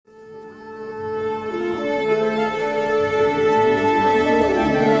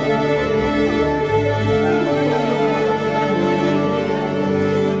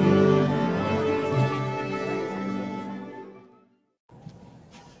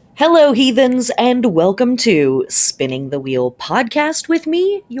Hello, heathens, and welcome to Spinning the Wheel podcast with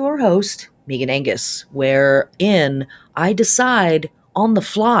me, your host, Megan Angus, wherein I decide on the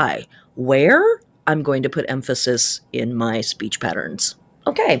fly where I'm going to put emphasis in my speech patterns.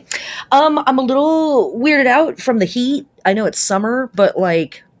 Okay. I'm a little weirded out from the heat. I know it's summer, but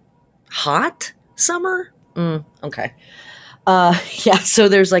like hot summer? Okay. Yeah, so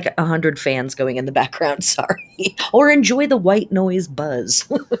there's like 100 fans going in the background, sorry. Or enjoy the white noise buzz.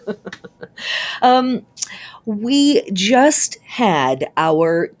 um, we just had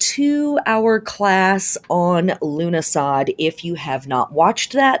our 2-hour class on Lunasod. If you have not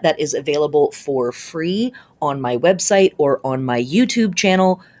watched that, that is available for free on my website or on my YouTube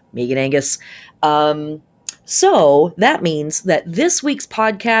channel, Megan Angus. So that means that this week's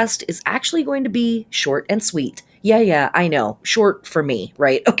podcast is actually going to be short and sweet. Yeah, I know. Short for me,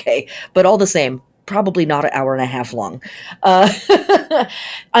 right? Okay. But all the same, probably not an hour and a half long. Uh,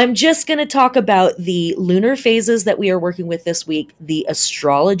 I'm just going to talk about the lunar phases that we are working with this week, the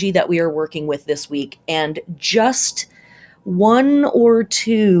astrology that we are working with this week, and just one or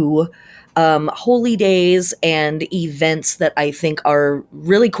two holy days and events that I think are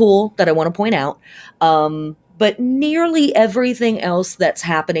really cool that I want to point out. But nearly everything else that's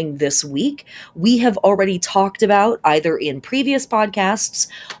happening this week, we have already talked about either in previous podcasts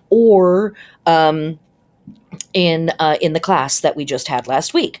or in the class that we just had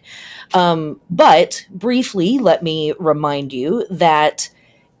last week. But briefly, let me remind you that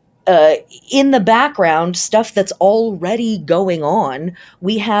in the background, stuff that's already going on,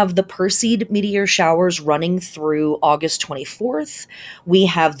 we have the Perseid meteor showers running through August 24th. We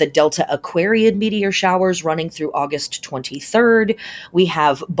have the Delta Aquariid meteor showers running through August 23rd. We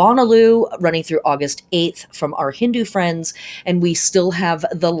have Bonneloo running through August 8th from our Hindu friends. And we still have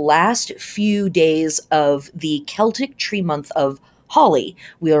the last few days of the Celtic tree month of Holly.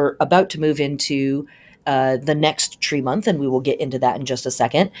 We are about to move into the next tree month, and we will get into that in just a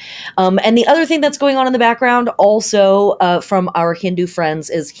second. And the other thing that's going on in the background, also from our Hindu friends,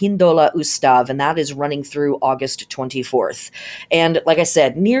 is Hindola Ustav, and that is running through August 24th. And like I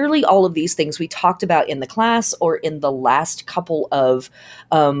said, nearly all of these things we talked about in the class or in the last couple of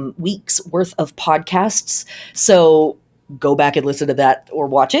weeks worth of podcasts. So go back and listen to that or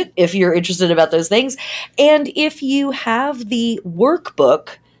watch it if you're interested about those things. And if you have the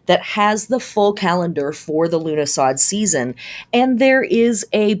workbook that has the full calendar for the Lunasod season, and there is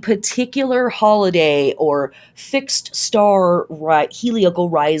a particular holiday or fixed star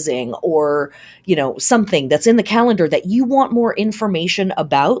heliacal rising or, something that's in the calendar that you want more information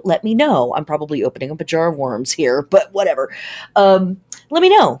about, let me know. I'm probably opening up a jar of worms here, but whatever. Let me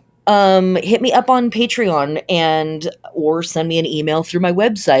know. Hit me up on Patreon or send me an email through my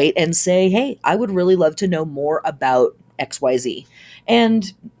website and say, hey, I would really love to know more about XYZ.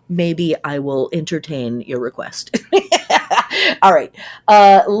 And maybe I will entertain your request. All right.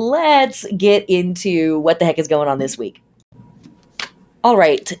 Let's get into what the heck is going on this week. All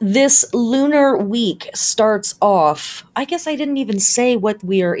right. This lunar week starts off. I guess I didn't even say what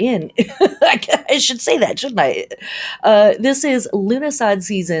we are in. I should say that, shouldn't I? This is Lunasod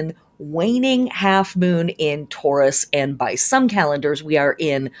season, waning half moon in Taurus, and by some calendars, we are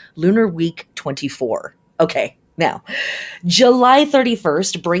in lunar week 24. Okay. Now, July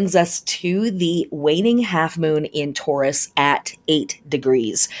 31st brings us to the waning half moon in Taurus at 8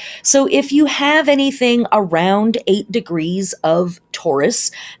 degrees. So if you have anything around 8 degrees of Taurus,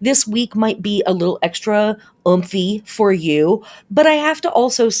 this week might be a little extra oomphy for you. But I have to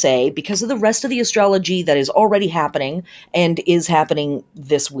also say, because of the rest of the astrology that is already happening and is happening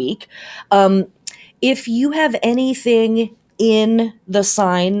this week, if you have anything in the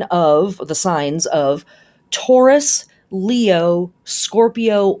signs of Taurus, Leo,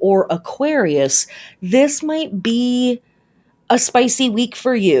 Scorpio, or Aquarius, this might be a spicy week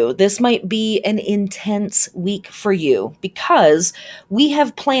for you. This might be an intense week for you because we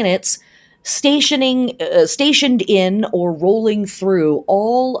have planets stationed in or rolling through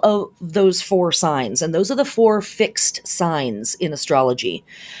all of those 4 signs. And those are the 4 fixed signs in astrology.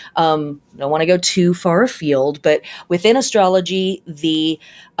 Don't want to go too far afield, but within astrology, the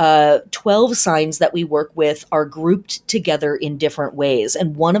 12 signs that we work with are grouped together in different ways.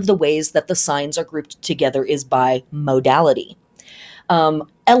 And one of the ways that the signs are grouped together is by modality.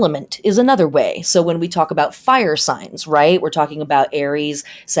 Element is another way. So when we talk about fire signs, right, we're talking about Aries,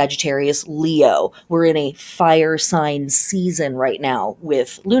 Sagittarius, Leo. We're in a fire sign season right now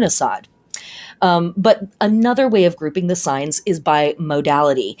with Lunasod. But another way of grouping the signs is by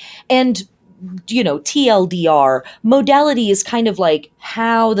modality. And TLDR, modality is kind of like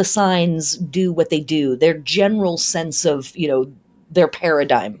how the signs do what they do, their general sense of, their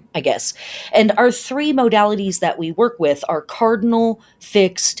paradigm, I guess. And our three modalities that we work with are cardinal,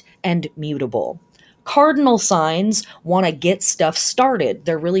 fixed, and mutable. Cardinal signs want to get stuff started.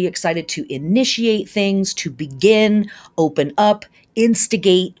 They're really excited to initiate things, to begin, open up,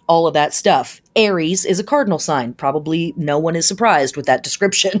 instigate, all of that stuff. Aries is a cardinal sign. Probably no one is surprised with that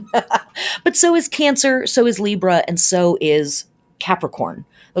description. But so is Cancer, so is Libra, and so is Capricorn.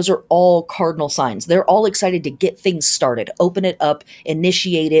 Those are all cardinal signs. They're all excited to get things started, open it up,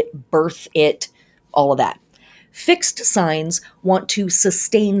 initiate it, birth it, all of that. Fixed signs want to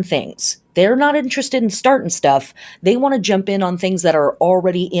sustain things. They're not interested in starting stuff. They want to jump in on things that are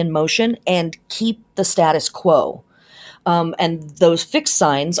already in motion and keep the status quo. And those fixed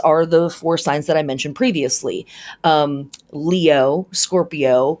signs are the four signs that I mentioned previously. Leo,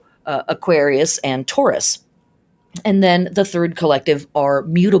 Scorpio, Aquarius, and Taurus. And then the third collective are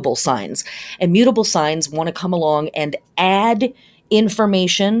mutable signs. And mutable signs want to come along and add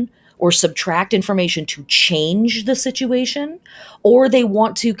information or subtract information to change the situation, or they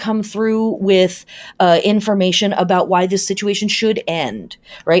want to come through with information about why this situation should end,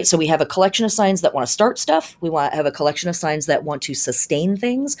 right? So we have a collection of signs that want to start stuff, we want to have a collection of signs that want to sustain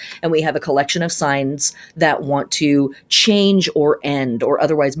things, and we have a collection of signs that want to change or end or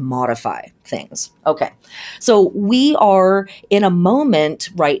otherwise modify things. Okay, so we are in a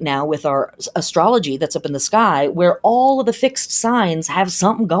moment right now with our astrology that's up in the sky where all of the fixed signs have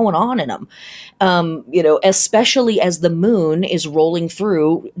something going on in them. Especially as the moon is rolling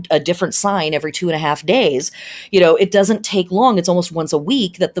through a different sign every 2.5 days. It doesn't take long. It's almost once a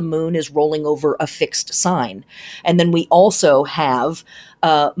week that the moon is rolling over a fixed sign. And then we also have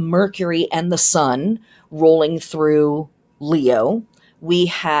Mercury and the sun rolling through Leo. We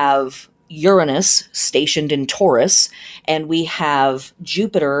have Uranus stationed in Taurus, and we have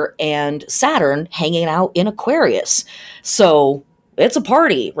Jupiter and Saturn hanging out in Aquarius. So it's a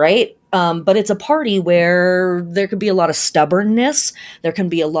party, right? But it's a party where there could be a lot of stubbornness. There can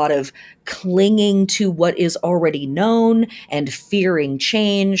be a lot of clinging to what is already known and fearing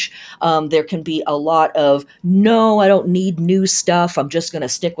change. There can be a lot of, no, I don't need new stuff. I'm just going to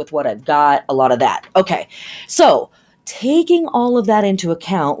stick with what I've got. A lot of that. Okay. So taking all of that into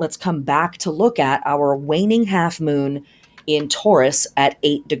account, let's come back to look at our waning half moon in Taurus at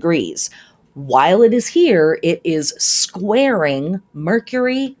 8 degrees. While it is here, it is squaring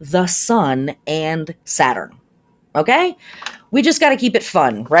Mercury, the sun, and Saturn. Okay? We just got to keep it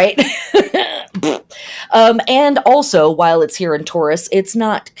fun, right? And also, while it's here in Taurus, it's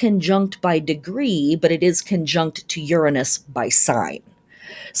not conjunct by degree, but it is conjunct to Uranus by sign.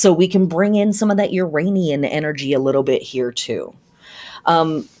 So we can bring in some of that Uranian energy a little bit here too.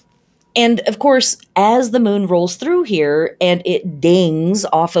 And of course, as the moon rolls through here and it dings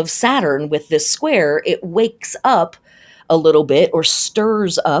off of Saturn with this square, it wakes up a little bit or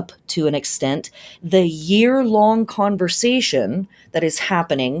stirs up to an extent the year-long conversation that is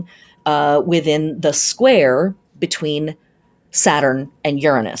happening within the square between Saturn and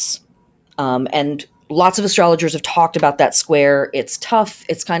Uranus. And lots of astrologers have talked about that square. It's tough.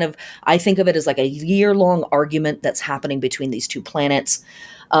 It's kind of, I think of it as like a year-long argument that's happening between these two planets.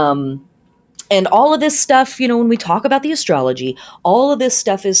 And all of this stuff, when we talk about the astrology, all of this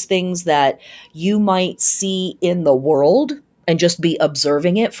stuff is things that you might see in the world and just be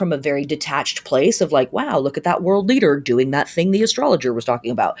observing it from a very detached place of like, wow, look at that world leader doing that thing the astrologer was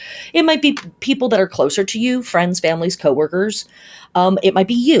talking about. It might be people that are closer to you, friends, families, coworkers. It might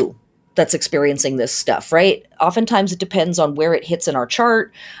be you that's experiencing this stuff, right? Oftentimes it depends on where it hits in our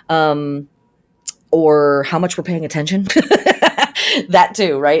chart, or how much we're paying attention. That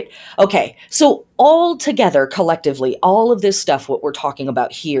too, right? Okay, so all together, collectively, all of this stuff, what we're talking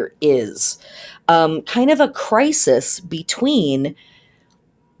about here is kind of a crisis between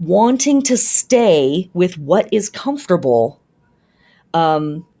wanting to stay with what is comfortable,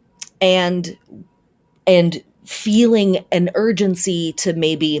 and feeling an urgency to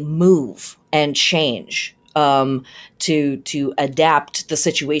maybe move and change, to adapt the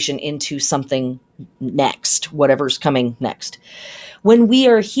situation into something next, whatever's coming next. When we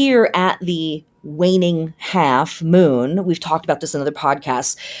are here at the waning half moon, we've talked about this in other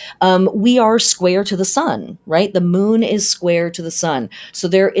podcasts, we are square to the sun, right? The moon is square to the sun. So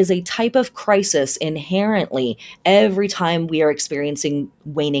there is a type of crisis inherently every time we are experiencing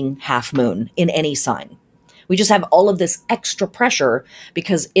waning half moon in any sign. We just have all of this extra pressure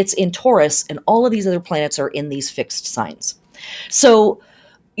because it's in Taurus and all of these other planets are in these fixed signs. So,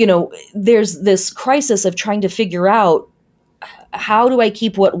 there's this crisis of trying to figure out, how do I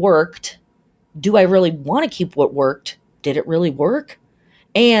keep what worked? Do I really want to keep what worked? Did it really work?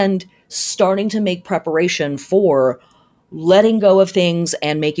 And starting to make preparation for letting go of things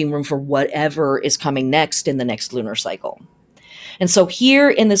and making room for whatever is coming next in the next lunar cycle. And so here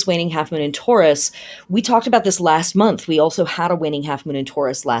in this waning half moon in Taurus, we talked about this last month. We also had a waning half moon in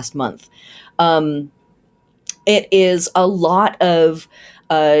Taurus last month. It is a lot of,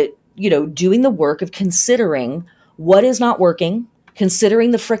 doing the work of considering what is not working,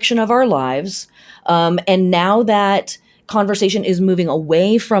 considering the friction of our lives. And now that conversation is moving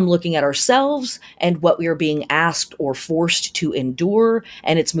away from looking at ourselves and what we are being asked or forced to endure,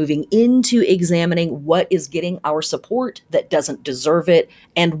 and it's moving into examining what is getting our support that doesn't deserve it,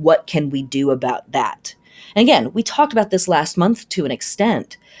 and what can we do about that. And again, we talked about this last month to an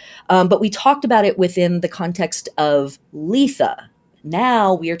extent, but we talked about it within the context of Letha.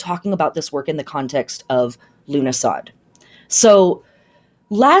 Now we are talking about this work in the context of Lughnasadh. So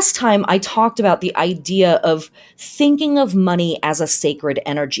last time I talked about the idea of thinking of money as a sacred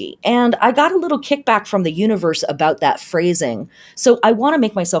energy, and I got a little kickback from the universe about that phrasing. So I want to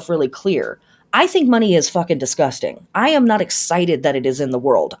make myself really clear. I think money is fucking disgusting. I am not excited that it is in the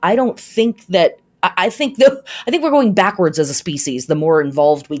world. I don't think that I think we're going backwards as a species the more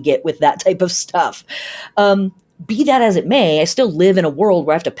involved we get with that type of stuff. Be that as it may, I still live in a world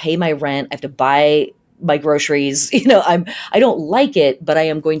where I have to pay my rent, I have to buy my groceries. I don't like it, but I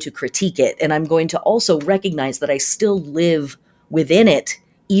am going to critique it. And I'm going to also recognize that I still live within it,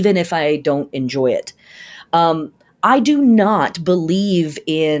 even if I don't enjoy it. I do not believe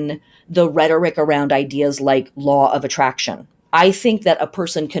in the rhetoric around ideas like law of attraction. I think that a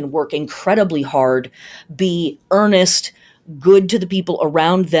person can work incredibly hard, be earnest, good to the people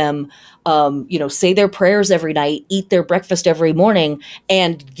around them, say their prayers every night, eat their breakfast every morning,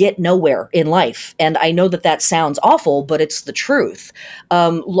 and get nowhere in life. And I know that that sounds awful, but it's the truth.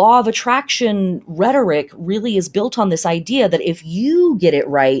 Law of attraction rhetoric really is built on this idea that if you get it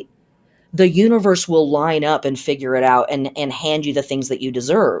right, the universe will line up and figure it out and hand you the things that you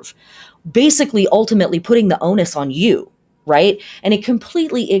deserve. Basically, ultimately putting the onus on you, right? And it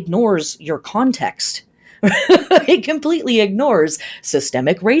completely ignores your context. It completely ignores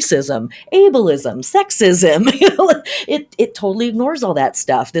systemic racism, ableism, sexism. It totally ignores all that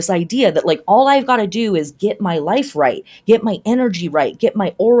stuff. This idea that like all I've got to do is get my life right, get my energy right, get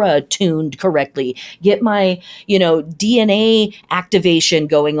my aura tuned correctly, get my, DNA activation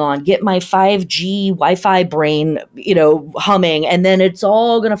going on, get my 5G Wi-Fi brain, humming, and then it's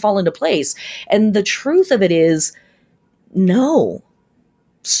all going to fall into place. And the truth of it is, no.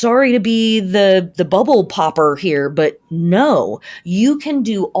 Sorry to be the bubble popper here, but no, you can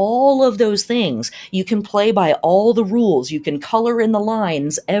do all of those things. You can play by all the rules. You can color in the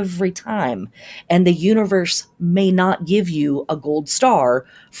lines every time. And the universe may not give you a gold star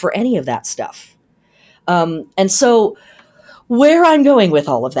for any of that stuff. And so where I'm going with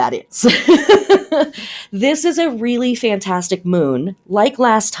all of that is, this is a really fantastic moon, like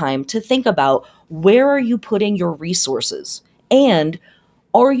last time, to think about where are you putting your resources, and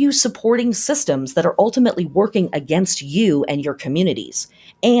are you supporting systems that are ultimately working against you and your communities?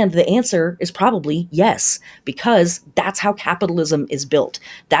 And the answer is probably yes, because that's how capitalism is built.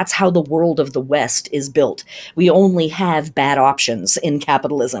 That's how the world of the West is built. We only have bad options in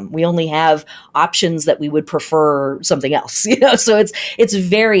capitalism. We only have options that we would prefer something else. So it's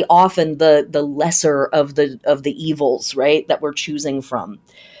very often the lesser of the evils, right, that we're choosing from.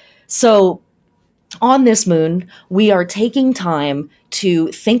 So on this moon, we are taking time to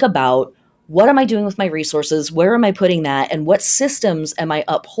think about, what am I doing with my resources? Where am I putting that? And what systems am I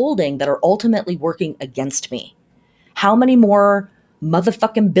upholding that are ultimately working against me? How many more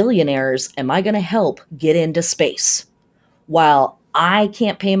motherfucking billionaires am I going to help get into space? While I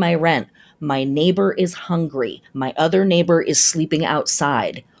can't pay my rent, my neighbor is hungry, my other neighbor is sleeping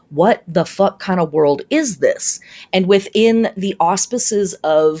outside. What the fuck kind of world is this? And within the auspices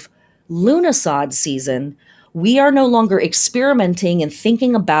of Lughnasadh season, we are no longer experimenting and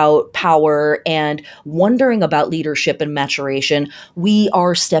thinking about power and wondering about leadership and maturation. We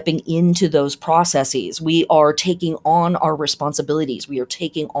are stepping into those processes. We are taking on our responsibilities. We are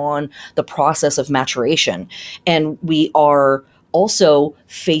taking on the process of maturation. And we are also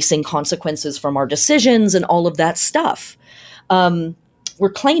facing consequences from our decisions and all of that stuff. We're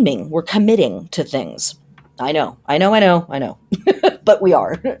claiming, we're committing to things. I know. But we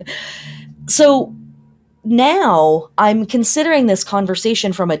are. So now I'm considering this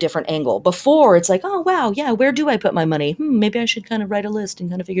conversation from a different angle. Before, it's like, oh, wow, yeah, where do I put my money? Maybe I should kind of write a list and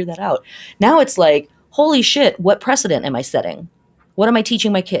kind of figure that out. Now it's like, holy shit, what precedent am I setting? What am I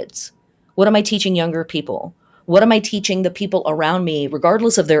teaching my kids? What am I teaching younger people? What am I teaching the people around me,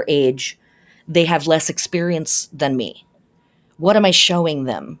 regardless of their age? They have less experience than me. What am I showing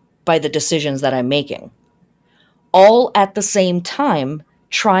them by the decisions that I'm making? all at the same time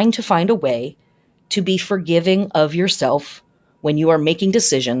trying to find a way to be forgiving of yourself when you are making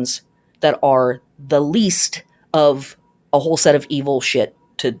decisions that are the least of a whole set of evil shit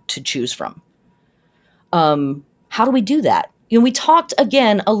to choose from. How do we do that? You know, we talked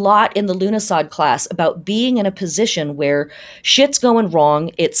again a lot in the Lunasod class about being in a position where shit's going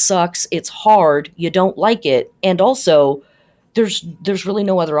wrong, it sucks, it's hard, you don't like it, and also there's really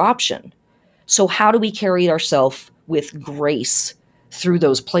no other option. So how do we carry ourselves with grace through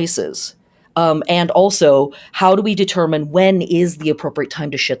those places? And also, how do we determine when is the appropriate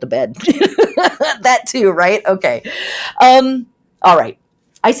time to shit the bed? That too, right? Okay. All right.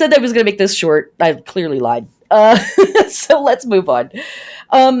 I said I was going to make this short. I clearly lied. So let's move on.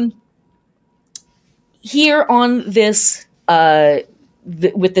 Here on this,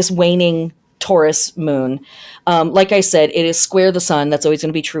 with this waning Taurus moon, like I said, it is square the sun. That's always going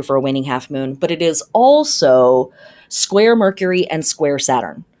to be true for a waning half moon, but it is also square Mercury and square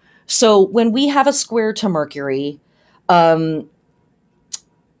Saturn. So when we have a square to Mercury, our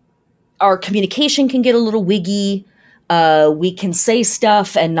communication can get a little wiggy. We can say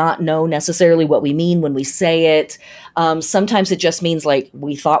stuff and not know necessarily what we mean when we say it. Sometimes it just means like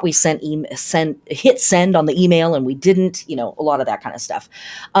we thought we hit send on the email and we didn't, a lot of that kind of stuff.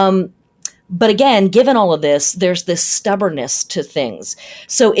 But again, given all of this, there's this stubbornness to things.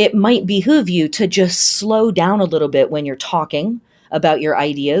 So it might behoove you to just slow down a little bit when you're talking about your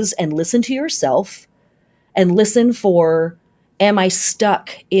ideas and listen to yourself and listen for, am I stuck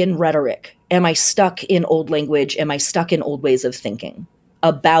in rhetoric? Am I stuck in old language? Am I stuck in old ways of thinking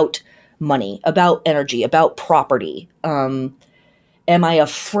about money, about energy, about property? Am I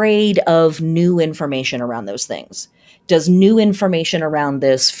afraid of new information around those things? Does new information around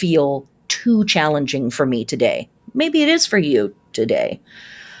this feel too challenging for me today? Maybe it is for you today.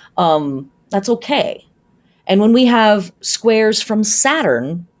 That's okay. And when we have squares from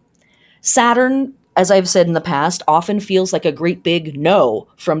Saturn, as I've said in the past, often feels like a great big no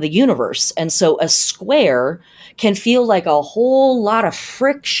from the universe. And so a square can feel like a whole lot of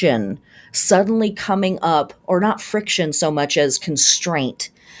friction suddenly coming up, or not friction so much as constraint,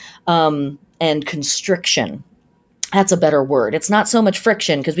 and constriction. That's a better word. It's not so much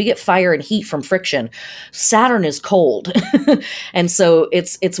friction because we get fire and heat from friction. Saturn is cold. And so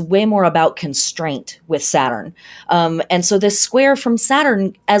it's way more about constraint with Saturn. And so this square from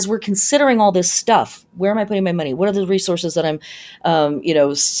Saturn, as we're considering all this stuff, where am I putting my money? What are the resources that I'm,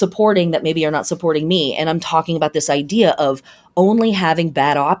 supporting that maybe are not supporting me? And I'm talking about this idea of only having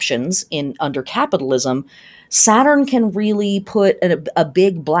bad options under capitalism. Saturn can really put a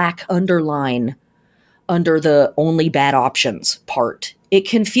big black underline under the only bad options part. It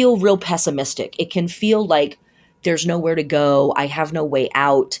can feel real pessimistic. It can feel like there's nowhere to go. I have no way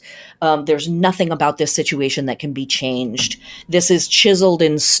out. There's nothing about this situation that can be changed. This is chiseled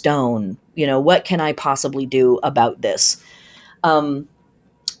in stone. What can I possibly do about this?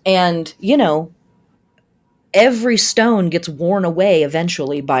 Every stone gets worn away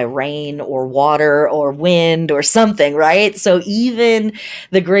eventually by rain or water or wind or something, right? So even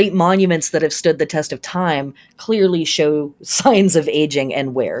the great monuments that have stood the test of time clearly show signs of aging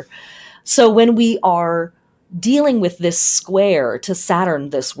and wear. So when we are dealing with this square to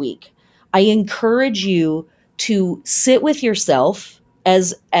Saturn this week, I encourage you to sit with yourself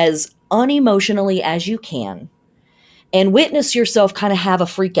as unemotionally as you can, and witness yourself kind of have a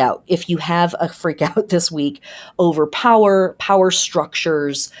freak out, if you have a freak out this week, over power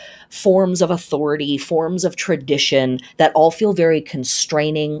structures, forms of authority, forms of tradition that all feel very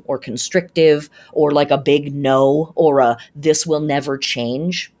constraining or constrictive, or like a big no, or a this will never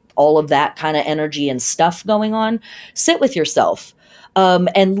change. All of that kind of energy and stuff going on. Sit with yourself.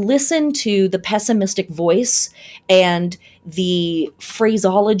 And listen to the pessimistic voice and the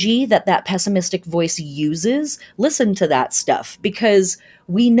phraseology that pessimistic voice uses. Listen to that stuff, because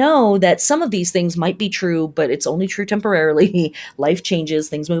we know that some of these things might be true, but it's only true temporarily. Life changes,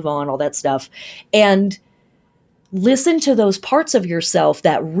 things move on, all that stuff. And listen to those parts of yourself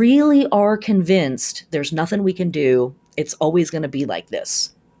that really are convinced there's nothing we can do. It's always going to be like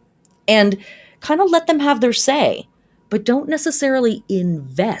this. And kind of let them have their say, but don't necessarily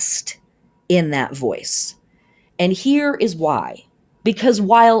invest in that voice. And here is why. Because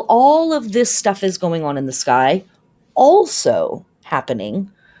while all of this stuff is going on in the sky, also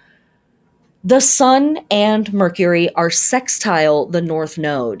happening, the Sun and Mercury are sextile the North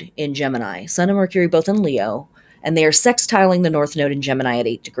Node in Gemini. Sun and Mercury both in Leo, and they are sextiling the North Node in Gemini at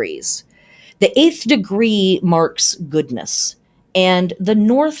 8 degrees. The 8th degree marks goodness, and the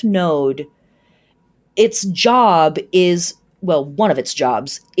North Node, its job is, well, one of its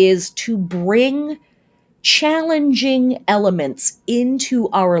jobs is to bring challenging elements into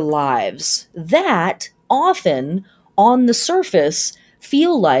our lives that often on the surface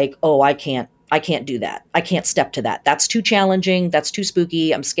feel like, oh, I can't do that. I can't step to that. That's too challenging. That's too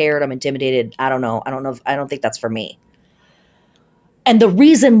spooky. I'm scared. I'm intimidated. I don't know. I don't think that's for me. And the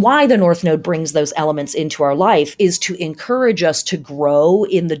reason why the North Node brings those elements into our life is to encourage us to grow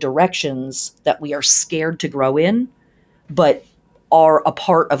in the directions that we are scared to grow in, but are a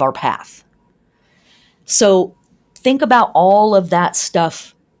part of our path. So think about all of that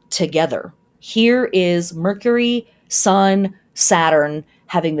stuff together. Here is Mercury, Sun, Saturn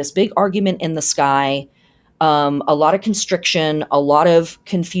having this big argument in the sky, a lot of constriction, a lot of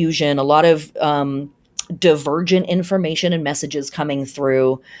confusion, a lot of divergent information and messages coming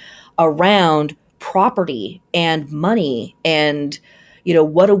through around property and money and,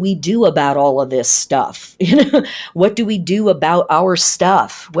 what do we do about all of this stuff? What do we do about our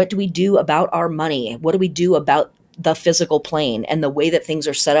stuff? What do we do about our money? What do we do about the physical plane and the way that things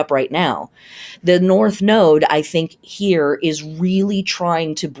are set up right now? The North Node, I think, here is really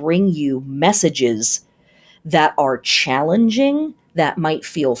trying to bring you messages that are challenging, that might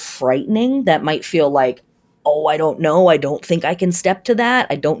feel frightening, that might feel like, oh, I don't know. I don't think I can step to that.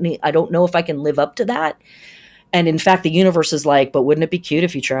 I don't know if I can live up to that. And in fact, the universe is like, but wouldn't it be cute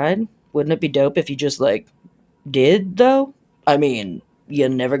if you tried? Wouldn't it be dope if you just did though? I mean, you're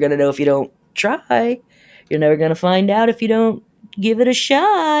never going to know if you don't try. You're never going to find out if you don't give it a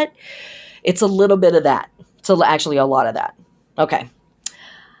shot. It's a little bit of that. It's actually a lot of that. Okay.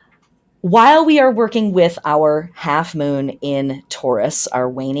 While we are working with our half moon in Taurus, our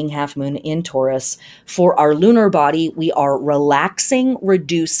waning half moon in Taurus, for our lunar body, we are relaxing,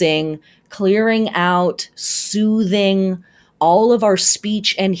 reducing, clearing out, soothing all of our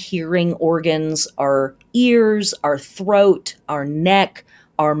speech and hearing organs, our ears, our throat, our neck,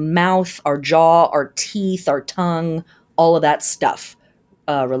 our mouth, our jaw, our teeth, our tongue, all of that stuff.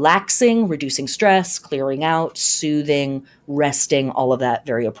 Relaxing, reducing stress, clearing out, soothing, resting, all of that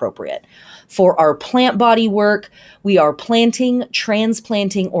very appropriate. For our plant body work, we are planting,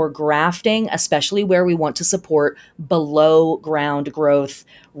 transplanting, or grafting, especially where we want to support below ground growth,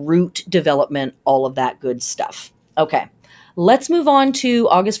 root development, all of that good stuff. Okay, let's move on to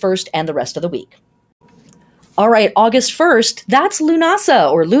August 1st and the rest of the week. All right, August 1st, that's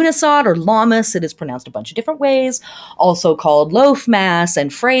Lunasa or Lughnasadh or Lammas. It is pronounced a bunch of different ways, also called Loafmas and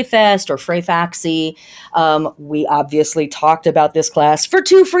Freyfest or Freyfaxi. We obviously talked about this class for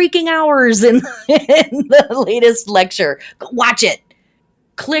 2 freaking hours in the latest lecture. Go watch it.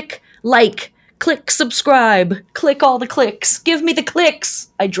 Click like. Click subscribe. Click all the clicks. Give me the clicks.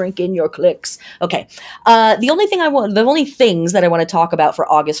 I drink in your clicks. Okay. The only things that I want to talk about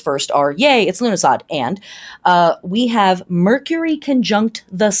for August 1st are, yay, it's Lughnasadh. And we have Mercury conjunct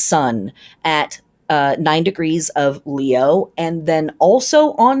the Sun at 9 degrees of Leo. And then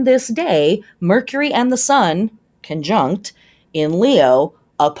also on this day, Mercury and the Sun conjunct in Leo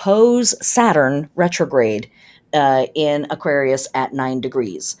oppose Saturn retrograde in Aquarius at 9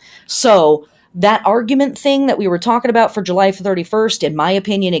 degrees. So that argument thing that we were talking about for July 31st, in my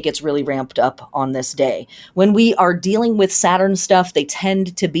opinion, it gets really ramped up on this day. When we are dealing with Saturn stuff, they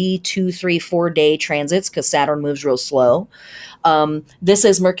tend to be 2, 3, 4 day transits because Saturn moves real slow. This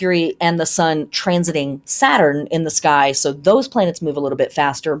is Mercury and the Sun transiting Saturn in the sky, so those planets move a little bit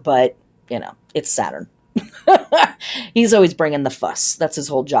faster, but, it's Saturn. He's always bringing the fuss. That's his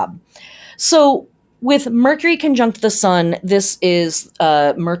whole job. So with Mercury conjunct the Sun, this is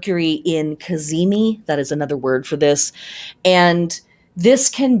Mercury in Cazimi. That is another word for this. And this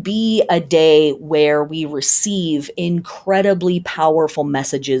can be a day where we receive incredibly powerful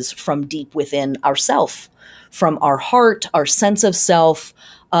messages from deep within ourself, from our heart, our sense of self,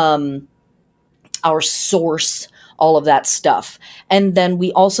 our source, all of that stuff. And then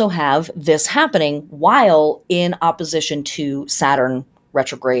we also have this happening while in opposition to Saturn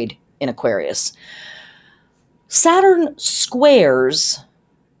retrograde in Aquarius. Saturn squares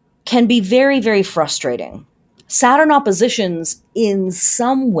can be very, very frustrating. Saturn oppositions in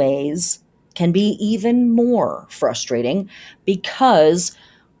some ways can be even more frustrating because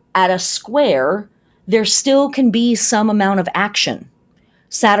at a square, there still can be some amount of action.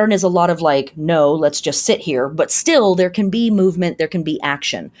 Saturn is a lot of no, let's just sit here, but still there can be movement, there can be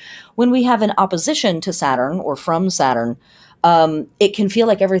action. When we have an opposition to Saturn or from Saturn, it can feel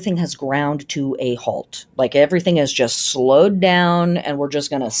like everything has ground to a halt. Like everything has just slowed down and we're just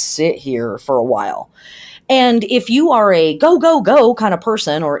going to sit here for a while. And if you are a go, go, go kind of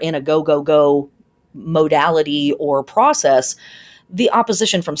person or in a go, go, go modality or process, the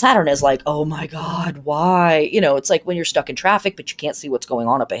opposition from Saturn is like, oh my God, why? It's like when you're stuck in traffic, but you can't see what's going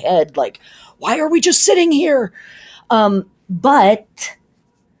on up ahead. Like, why are we just sitting here? But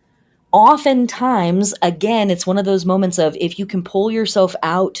oftentimes, again, it's one of those moments of if you can pull yourself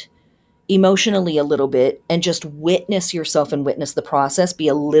out emotionally a little bit and just witness yourself and witness the process, be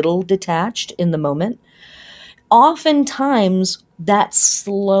a little detached in the moment. Oftentimes, that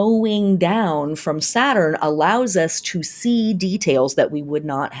slowing down from Saturn allows us to see details that we would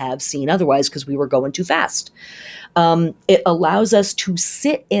not have seen otherwise because we were going too fast. It allows us to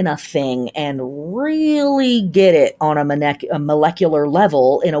sit in a thing and really get it on a molecular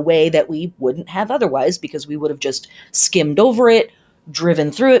level in a way that we wouldn't have otherwise because we would have just skimmed over it,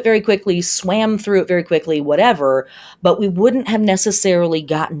 driven through it very quickly, swam through it very quickly, whatever, but we wouldn't have necessarily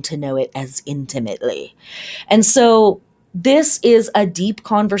gotten to know it as intimately. And so this is a deep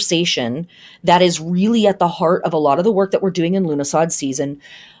conversation that is really at the heart of a lot of the work that we're doing in Lughnasadh season,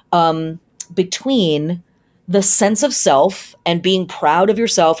 between the sense of self and being proud of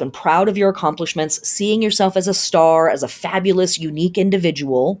yourself and proud of your accomplishments, seeing yourself as a star, as a fabulous, unique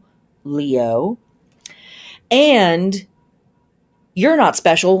individual, Leo, and you're not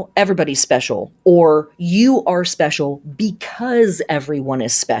special, everybody's special, or you are special because everyone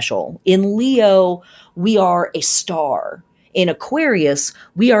is special. In Leo, we are a star. In Aquarius,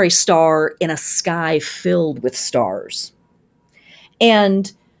 we are a star in a sky filled with stars.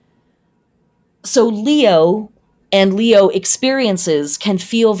 And so Leo and Leo experiences can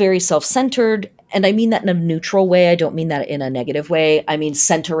feel very self-centered, and I mean that in a neutral way. I don't mean that in a negative way. I mean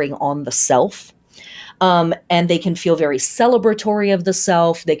centering on the self. And they can feel very celebratory of the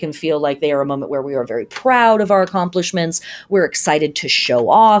self. They can feel like they are a moment where we are very proud of our accomplishments. We're excited to show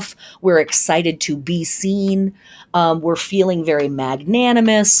off. We're excited to be seen. We're feeling very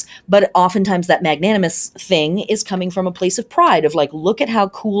magnanimous, but oftentimes that magnanimous thing is coming from a place of pride of like, look at how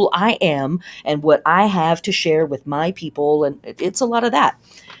cool I am and what I have to share with my people. And it's a lot of that.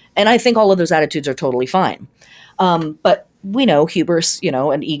 And I think all of those attitudes are totally fine. But we know hubris,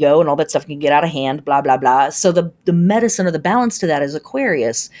 and ego and all that stuff can get out of hand, blah, blah, blah. So the medicine or the balance to that is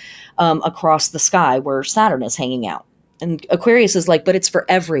Aquarius, across the sky where Saturn is hanging out. And Aquarius is like, but it's for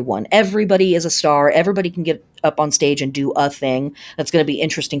everyone. Everybody is a star. Everybody can get up on stage and do a thing that's going to be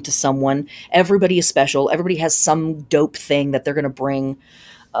interesting to someone. Everybody is special. Everybody has some dope thing that they're going to bring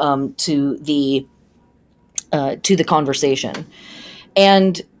to the conversation.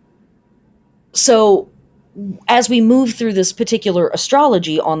 And so as we move through this particular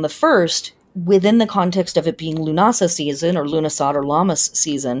astrology on the 1st, within the context of it being Lunasa season or Lughnasadh or Lammas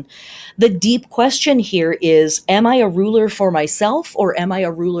season, the deep question here is, am I a ruler for myself or am I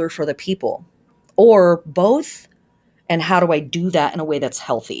a ruler for the people? Or both? And how do I do that in a way that's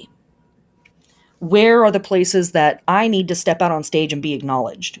healthy? Where are the places that I need to step out on stage and be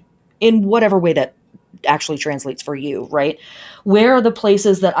acknowledged in whatever way that actually translates for you, right? Where are the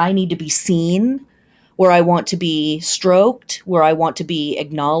places that I need to be seen, where I want to be stroked, where I want to be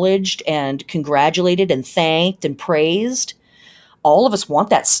acknowledged and congratulated and thanked and praised? All of us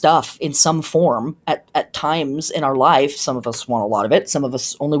want that stuff in some form at times in our life. Some of us want a lot of it. Some of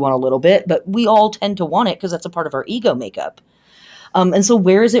us only want a little bit, but we all tend to want it because that's a part of our ego makeup. And so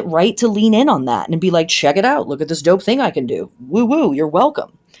where is it right to lean in on that and be like, check it out. Look at this dope thing I can do. Woo woo, you're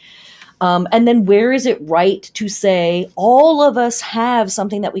welcome. And then where is it right to say all of us have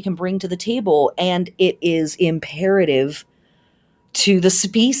something that we can bring to the table, and it is imperative to the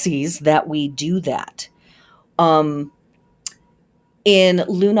species that we do that. In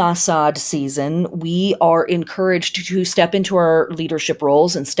Lughnasadh season, we are encouraged to step into our leadership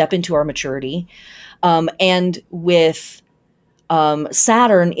roles and step into our maturity. And with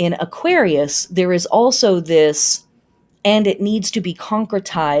Saturn in Aquarius, there is also this, and it needs to be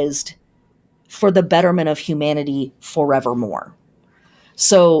concretized for the betterment of humanity forevermore.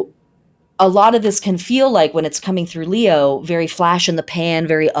 So a lot of this can feel like, when it's coming through Leo, very flash in the pan,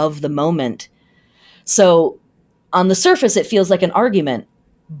 very of the moment. So on the surface, it feels like an argument.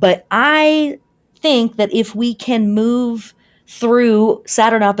 But I think that if we can move through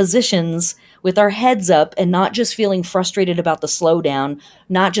Saturn oppositions with our heads up and not just feeling frustrated about the slowdown,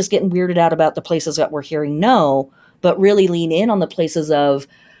 not just getting weirded out about the places that we're hearing no, but really lean in on the places of,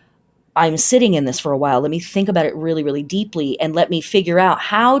 I'm sitting in this for a while. Let me think about it really, really deeply, and let me figure out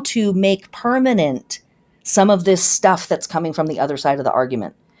how to make permanent some of this stuff that's coming from the other side of the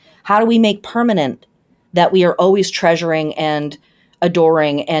argument. How do we make permanent that we are always treasuring and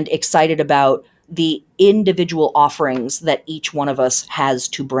adoring and excited about the individual offerings that each one of us has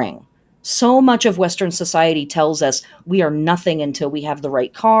to bring? So much of Western society tells us we are nothing until we have the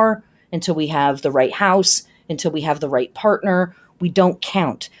right car, until we have the right house, until we have the right partner. We don't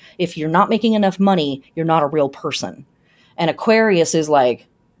count. If you're not making enough money, you're not a real person. And Aquarius is like,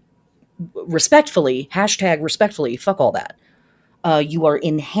 respectfully, hashtag respectfully, fuck all that. You are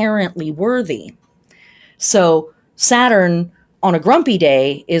inherently worthy. So Saturn on a grumpy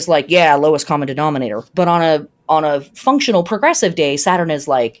day is like, yeah, lowest common denominator. But on a functional progressive day, Saturn is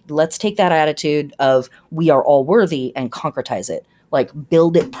like, let's take that attitude of we are all worthy and concretize it. Like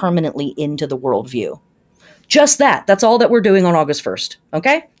build it permanently into the worldview. Just that. That's all that we're doing on August 1st.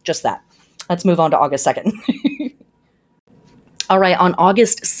 Okay? Just that. Let's move on to August 2nd. All right, on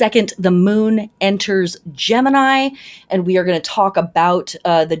August 2nd, the moon enters Gemini, and we are going to talk about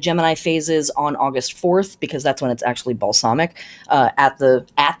the Gemini phases on August 4th because that's when it's actually balsamic at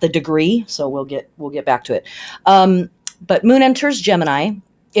the degree. So we'll get back to it. But moon enters Gemini.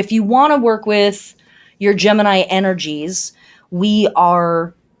 If you want to work with your Gemini energies, we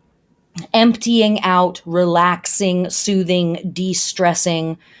are emptying out, relaxing, soothing,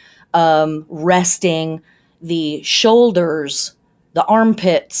 de-stressing, resting the shoulders, the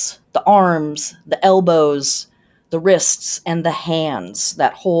armpits, the arms, the elbows, the wrists, and the hands,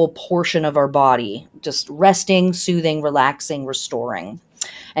 that whole portion of our body, just resting, soothing, relaxing, restoring.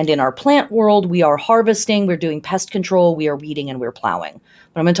 And in our plant world, we are harvesting, we're doing pest control, we are weeding, and we're plowing.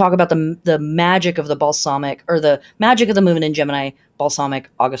 But I'm going to talk about the magic of the balsamic, or the magic of the moon in Gemini, balsamic,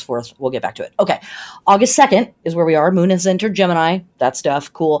 August 4th. We'll get back to it. Okay. August 2nd is where we are. Moon has entered Gemini. That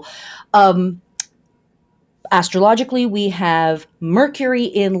stuff. Cool. Astrologically, we have Mercury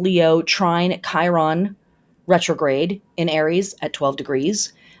in Leo, trine Chiron retrograde in Aries at 12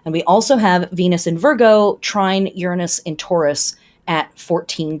 degrees. And we also have Venus in Virgo, trine Uranus in Taurus at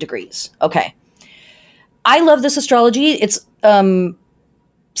 14 degrees. Okay. I love this astrology. It's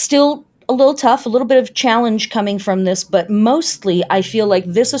still a little tough, a little bit of challenge coming from this, but mostly I feel like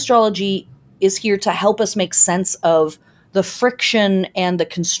this astrology is here to help us make sense of the friction and the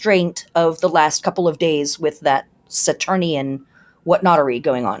constraint of the last couple of days with that Saturnian whatnottery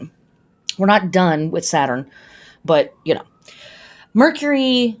going on. We're not done with Saturn, but,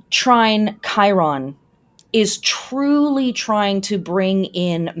 Mercury trine Chiron is truly trying to bring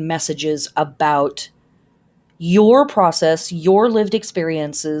in messages about your process, your lived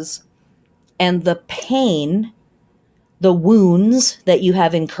experiences, and the pain, the wounds that you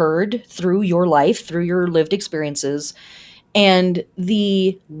have incurred through your life, through your lived experiences, and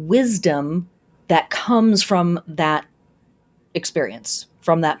the wisdom that comes from that experience,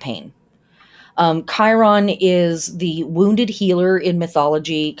 from that pain. Chiron is the wounded healer in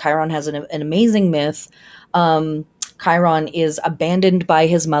mythology. Chiron has an amazing myth. Chiron is abandoned by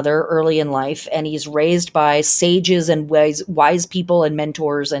his mother early in life, and he's raised by sages and wise people and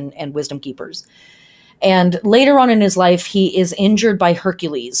mentors and wisdom keepers. And later on in his life, he is injured by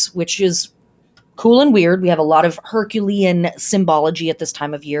Hercules, which is cool and weird. We have a lot of Herculean symbology at this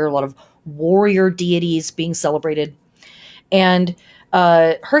time of year, a lot of warrior deities being celebrated. And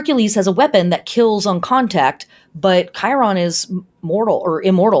Hercules has a weapon that kills on contact, but Chiron is mortal or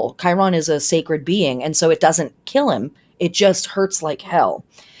immortal. Chiron is a sacred being, and so it doesn't kill him. It just hurts like hell.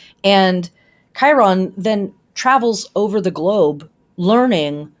 And Chiron then travels over the globe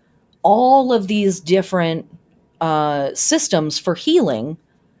learning all of these different systems for healing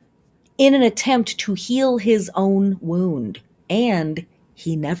in an attempt to heal his own wound. And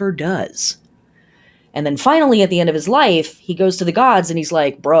he never does. And then finally, at the end of his life, he goes to the gods and he's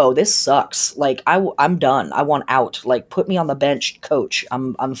like, bro, this sucks. Like, I'm done. I want out. Like, put me on the bench, coach.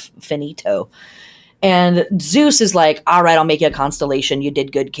 I'm finito. And Zeus is like, all right, I'll make you a constellation. You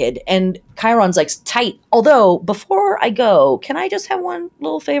did good, kid. And Chiron's like, tight. Although, before I go, can I just have one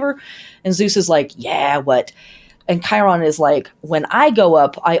little favor? And Zeus is like, yeah, what? And Chiron is like, when I go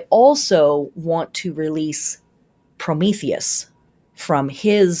up, I also want to release Prometheus from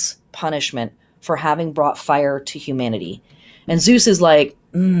his punishment for having brought fire to humanity. And Zeus is like,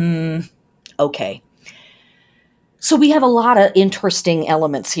 okay. So we have a lot of interesting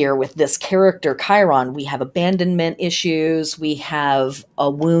elements here with this character, Chiron. We have abandonment issues. We have a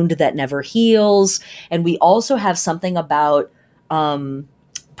wound that never heals. And we also have something about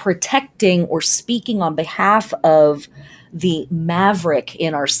protecting or speaking on behalf of the maverick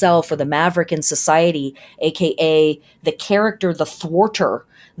in ourself or the maverick in society, aka the character, the thwarter,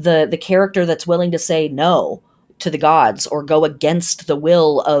 the character that's willing to say no to the gods or go against the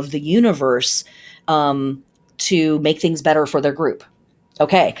will of the universe to make things better for their group.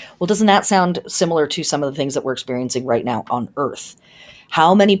 Okay, well, doesn't that sound similar to some of the things that we're experiencing right now on Earth?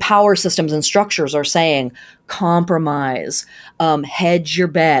 How many power systems and structures are saying, compromise, hedge your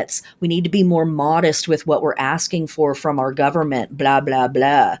bets, we need to be more modest with what we're asking for from our government, blah, blah,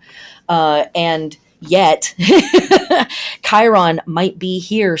 blah. And Yet, Chiron might be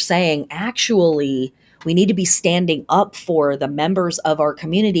here saying, actually, we need to be standing up for the members of our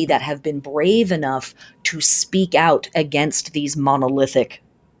community that have been brave enough to speak out against these monolithic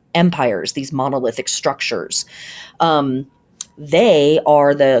empires, these monolithic structures. They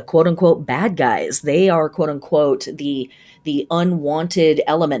are the quote unquote bad guys. They are quote unquote the unwanted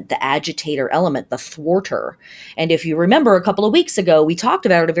element, the agitator element, the thwarter. And if you remember a couple of weeks ago, we talked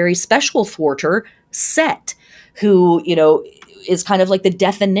about a very special thwarter, Set, who, is kind of like the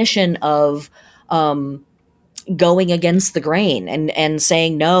definition of going against the grain and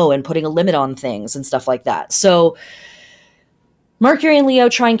saying no and putting a limit on things and stuff like that. So Mercury and Leo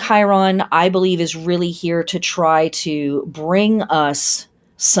trine Chiron, I believe, is really here to try to bring us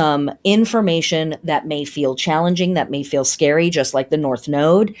some information that may feel challenging, that may feel scary, just like the North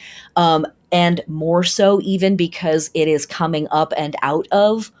Node, and more so even because it is coming up and out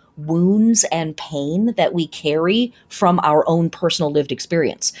of wounds and pain that we carry from our own personal lived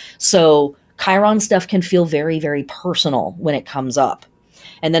experience. So Chiron stuff can feel very, very personal when it comes up.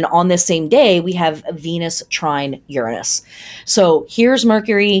 And then on this same day, we have Venus trine Uranus. So here's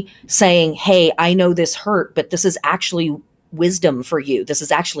Mercury saying, hey, I know this hurt, but this is actually wisdom for you. This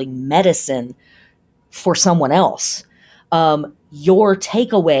is actually medicine for someone else. Your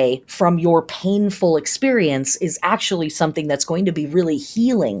takeaway from your painful experience is actually something that's going to be really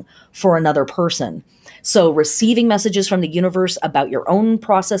healing for another person. So receiving messages from the universe about your own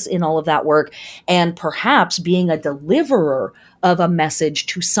process in all of that work, and perhaps being a deliverer of a message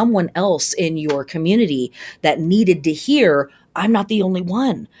to someone else in your community that needed to hear, I'm not the only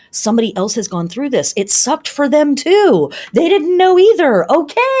one. Somebody else has gone through this. It sucked for them too. They didn't know either.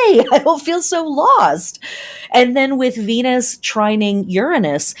 Okay, I don't feel so lost. And then with Venus trining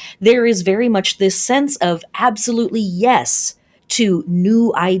Uranus, there is very much this sense of absolutely yes to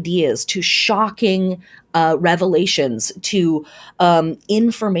new ideas, to shocking revelations, to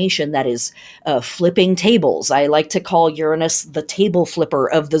information that is flipping tables. I like to call Uranus the table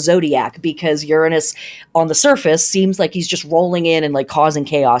flipper of the zodiac, because Uranus on the surface seems like he's just rolling in and like causing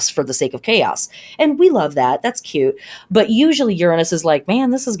chaos for the sake of chaos. And we love that. That's cute. But usually Uranus is like,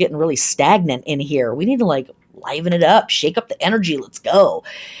 man, this is getting really stagnant in here. We need to like liven it up, shake up the energy, let's go.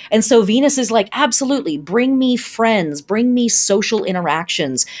 And so Venus is like, absolutely, bring me friends, bring me social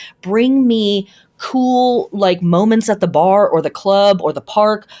interactions, bring me cool like moments at the bar or the club or the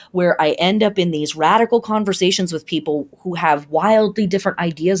park where I end up in these radical conversations with people who have wildly different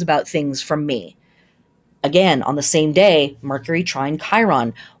ideas about things from me. Again, on the same day, Mercury trine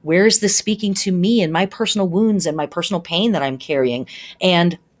Chiron. Where is this speaking to me and my personal wounds and my personal pain that I'm carrying?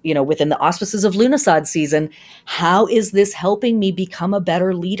 And within the auspices of Lughnasadh season, how is this helping me become a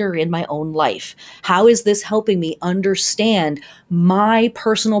better leader in my own life? How is this helping me understand my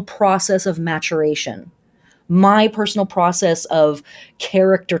personal process of maturation, my personal process of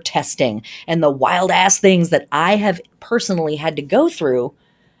character testing, and the wild ass things that I have personally had to go through,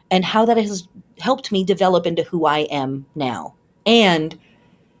 and how that has helped me develop into who I am now? And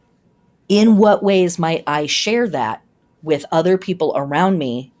in what ways might I share that with other people around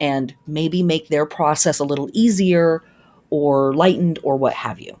me and maybe make their process a little easier or lightened or what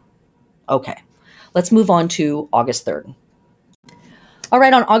have you? Okay, let's move on to August 3rd. All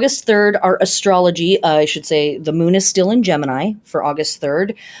right, on August 3rd, our astrology, I should say the moon is still in Gemini for August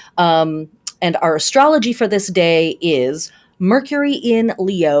 3rd. And our astrology for this day is Mercury in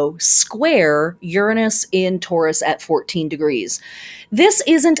Leo square Uranus in Taurus at 14 degrees. This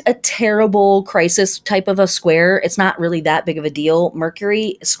isn't a terrible crisis type of a square. It's not really that big of a deal.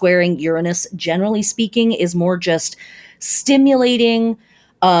 Mercury squaring Uranus, generally speaking, is more just stimulating.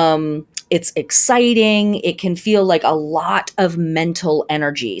 It's exciting. It can feel like a lot of mental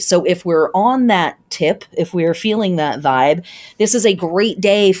energy. So if we're on that tip, if we're feeling that vibe, this is a great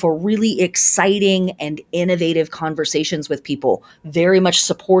day for really exciting and innovative conversations with people, very much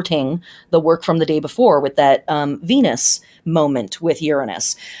supporting the work from the day before with that Venus moment with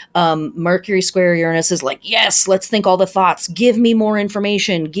Uranus. Mercury square Uranus is like, yes, let's think all the thoughts. Give me more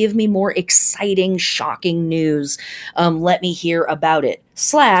information. Give me more exciting, shocking news. Let me hear about it.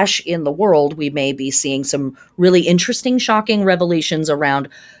 / in the world, we may be seeing some really interesting, shocking revelations around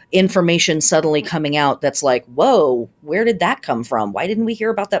information suddenly coming out that's like, whoa, where did that come from? Why didn't we hear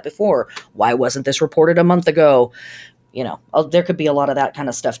about that before? Why wasn't this reported a month ago? There could be a lot of that kind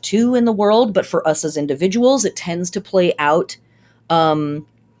of stuff too in the world, but for us as individuals, it tends to play out a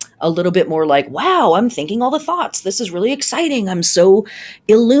little bit more like, wow, I'm thinking all the thoughts. This is really exciting. I'm so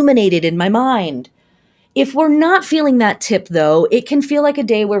illuminated in my mind. If we're not feeling that tip, though, it can feel like a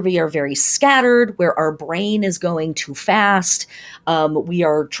day where we are very scattered, where our brain is going too fast. We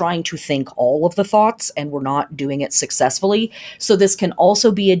are trying to think all of the thoughts and we're not doing it successfully. So, this can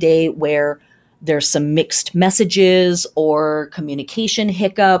also be a day where there's some mixed messages or communication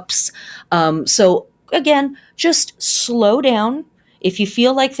hiccups. So, again, just slow down. If you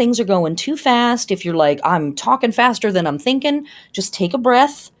feel like things are going too fast, if you're like, I'm talking faster than I'm thinking, just take a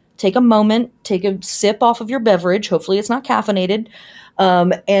breath. Take a moment, take a sip off of your beverage. Hopefully, it's not caffeinated.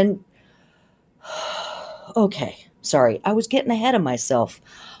 And okay, sorry, I was getting ahead of myself.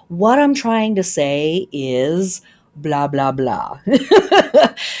 What I'm trying to say is blah, blah, blah.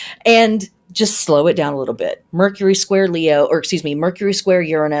 And just slow it down a little bit. Mercury square Leo, or excuse me, Mercury square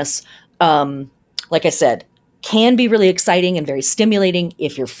Uranus, like I said, can be really exciting and very stimulating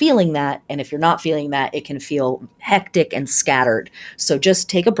if you're feeling that. And if you're not feeling that, it can feel hectic and scattered. So just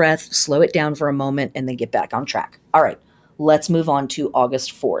take a breath, slow it down for a moment, and then get back on track. All right, let's move on to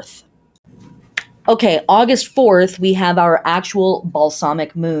August 4th. Okay, August 4th, we have our actual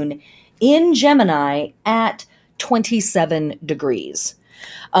balsamic moon in Gemini at 27 degrees.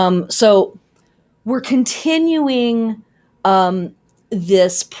 So we're continuing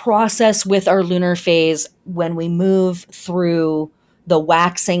this process with our lunar phase when we move through the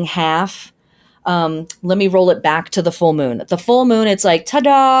waxing half. Let me roll it back to the full moon. The full moon, it's like,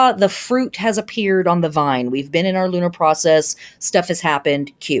 ta-da, the fruit has appeared on the vine. We've been in our lunar process. Stuff has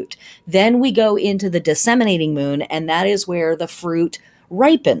happened. Cute. Then we go into the disseminating moon, and that is where the fruit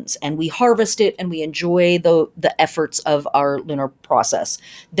ripens and we harvest it and we enjoy the efforts of our lunar process.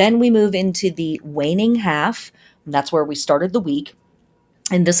 Then we move into the waning half. And that's where we started the week.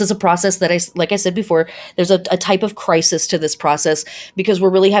 And this is a process that like I said before, there's a type of crisis to this process because we're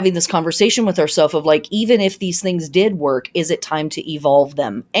really having this conversation with ourselves of like, even if these things did work, is it time to evolve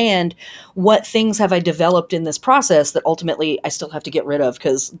them? And what things have I developed in this process that ultimately I still have to get rid of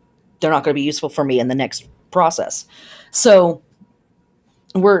because they're not going to be useful for me in the next process? So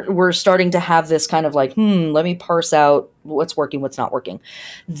we're starting to have this kind of like, let me parse out what's working, what's not working.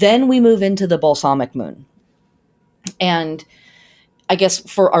 Then we move into the balsamic moon. And I guess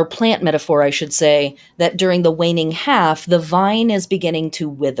for our plant metaphor, I should say that during the waning half, the vine is beginning to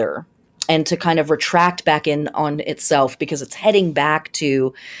wither and to kind of retract back in on itself because it's heading back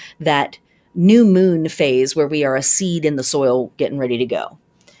to that new moon phase where we are a seed in the soil getting ready to go.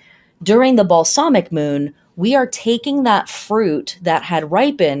 During the balsamic moon, we are taking that fruit that had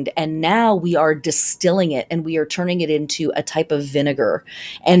ripened and now we are distilling it and we are turning it into a type of vinegar.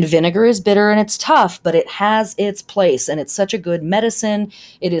 And vinegar is bitter and it's tough, but it has its place and it's such a good medicine.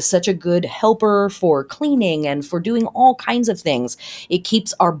 It is such a good helper for cleaning and for doing all kinds of things. It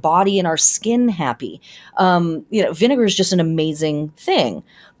keeps our body and our skin happy. Vinegar is just an amazing thing,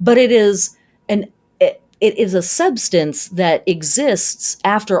 but it is it is a substance that exists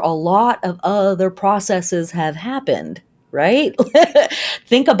after a lot of other processes have happened, right?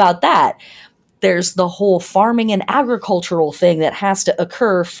 Think about that. There's the whole farming and agricultural thing that has to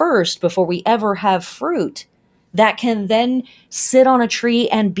occur first before we ever have fruit that can then sit on a tree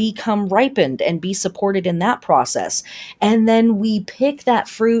and become ripened and be supported in that process. And then we pick that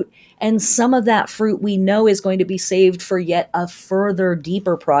fruit, and some of that fruit we know is going to be saved for yet a further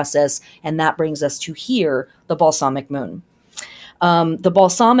deeper process. And that brings us to here, the balsamic moon. The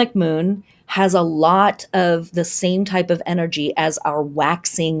balsamic moon has a lot of the same type of energy as our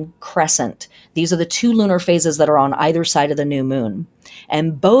waxing crescent. These are the two lunar phases that are on either side of the new moon.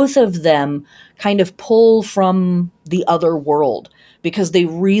 And both of them kind of pull from the other world because they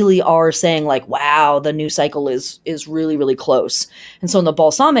really are saying like, wow, the new cycle is really, really close. And so in the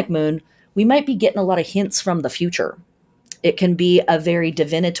balsamic moon, we might be getting a lot of hints from the future. It can be a very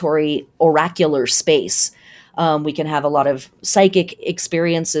divinatory, oracular space. We can have a lot of psychic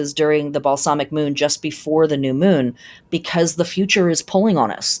experiences during the balsamic moon just before the new moon because the future is pulling on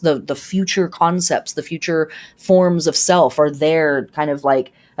us. The future concepts, the future forms of self are there kind of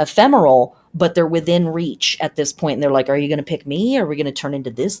like ephemeral, but they're within reach at this point. And they're like, are you going to pick me? Are we going to turn into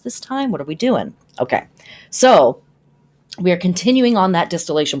this time? What are we doing? Okay. So we are continuing on that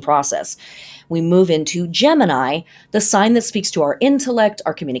distillation process. We move into Gemini, the sign that speaks to our intellect,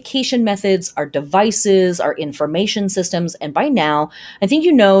 our communication methods, our devices, our information systems. And by now, I think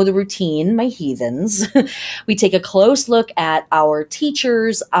you know the routine, my heathens. We take a close look at our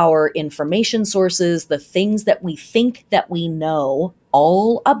teachers, our information sources, the things that we think that we know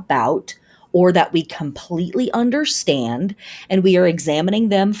all about or that we completely understand, and we are examining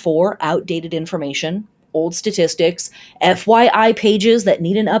them for outdated information old statistics, FYI pages that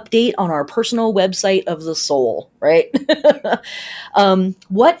need an update on our personal website of the soul, right?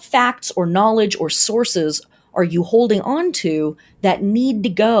 What facts or knowledge or sources are you holding on to that need to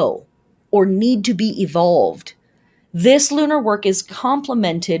go or need to be evolved? This lunar work is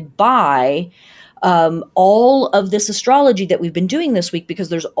complemented by all of this astrology that we've been doing this week, because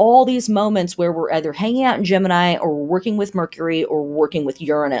there's all these moments where we're either hanging out in Gemini or we're working with Mercury or we're working with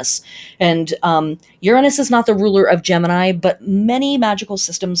Uranus. And Uranus is not the ruler of Gemini, but many magical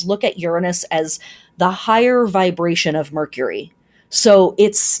systems look at Uranus as the higher vibration of Mercury. So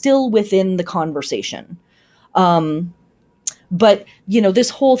it's still within the conversation. But, this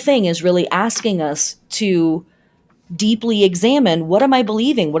whole thing is really asking us to deeply examine, what am I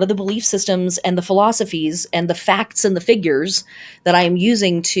believing? What are the belief systems and the philosophies and the facts and the figures that I am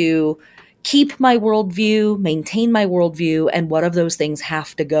using to keep my worldview, maintain my worldview, and what of those things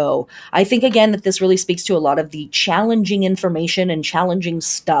have to go? I think, again, that this really speaks to a lot of the challenging information and challenging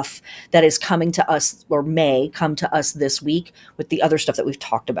stuff that is coming to us, or may come to us this week, with the other stuff that we've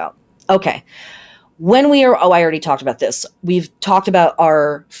talked about. Okay. I already talked about this. We've talked about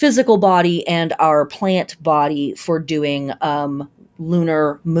our physical body and our plant body for doing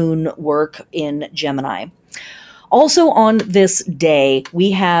lunar moon work in Gemini. Also on this day,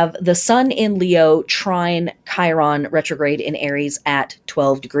 we have the Sun in Leo trine Chiron retrograde in Aries at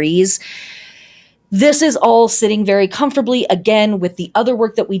 12 degrees. This is all sitting very comfortably, again, with the other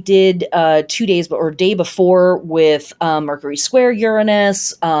work that we did 2 days or day before with Mercury square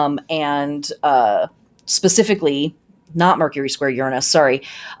Uranus, and specifically, not Mercury square Uranus, sorry,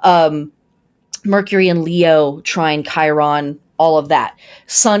 Mercury and Leo trine Chiron, all of that.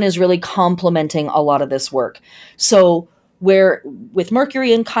 Sun is really complementing a lot of this work. So where with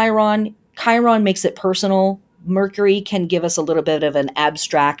Mercury and Chiron makes it personal. Mercury can give us a little bit of an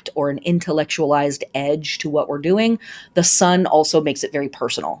abstract or an intellectualized edge to what we're doing. The Sun also makes it very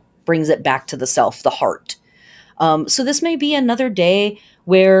personal, brings it back to the self, the heart. So this may be another day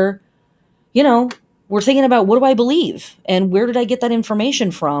where, we're thinking about, what do I believe? And where did I get that information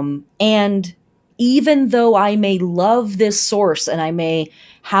from? And even though I may love this source and I may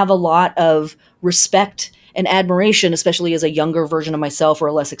have a lot of respect and admiration, especially as a younger version of myself or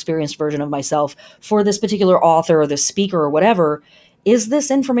a less experienced version of myself, for this particular author or this speaker or whatever, is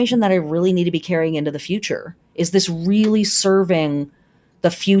this information that I really need to be carrying into the future? Is this really serving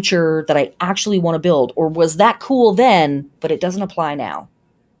the future that I actually want to build? Or was that cool then, but it doesn't apply now?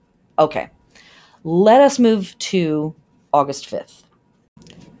 Okay, let us move to August 5th.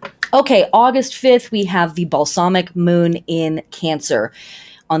 Okay, August 5th, we have the balsamic moon in Cancer.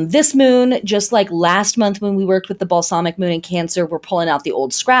 On this moon, just like last month when we worked with the balsamic moon in Cancer, we're pulling out the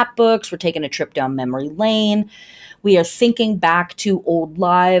old scrapbooks, we're taking a trip down memory lane, we are thinking back to old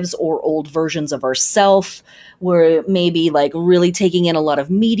lives or old versions of ourselves. We're maybe like really taking in a lot of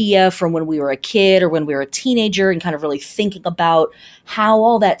media from when we were a kid or when we were a teenager and kind of really thinking about how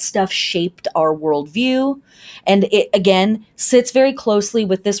all that stuff shaped our worldview. And it, again, sits very closely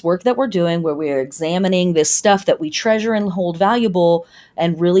with this work that we're doing, where we're examining this stuff that we treasure and hold valuable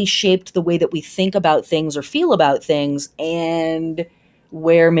and really shaped the way that we think about things or feel about things, and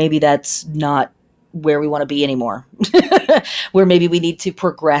where maybe that's not where we want to be anymore, where maybe we need to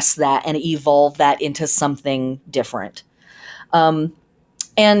progress that and evolve that into something different.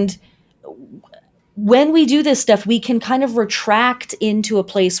 And when we do this stuff, we can kind of retract into a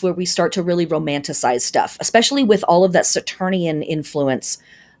place where we start to really romanticize stuff, especially with all of that Saturnian influence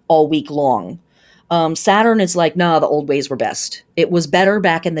all week long. Saturn is like, no, the old ways were best. It was better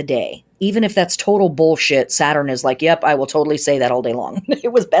back in the day. Even if that's total bullshit, Saturn is like, yep, I will totally say that all day long.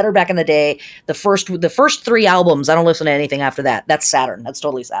 It was better back in the day. The first 3 albums, I don't listen to anything after that. That's Saturn. That's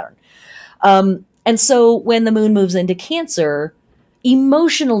totally Saturn. And so when the moon moves into Cancer,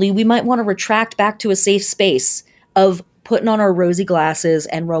 emotionally, we might want to retract back to a safe space of putting on our rosy glasses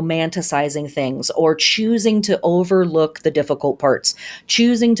and romanticizing things, or choosing to overlook the difficult parts,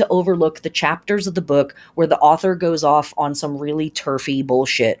 choosing to overlook the chapters of the book where the author goes off on some really turfy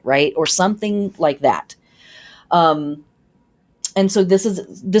bullshit, right? Or something like that. And so this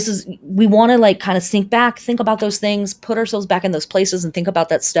is, we want to like kind of sink back, think about those things, put ourselves back in those places and think about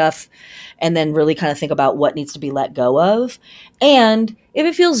that stuff. And then really kind of think about what needs to be let go of. And if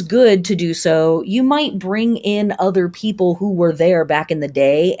it feels good to do so, you might bring in other people who were there back in the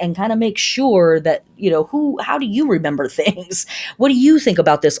day and kind of make sure that, how do you remember things? What do you think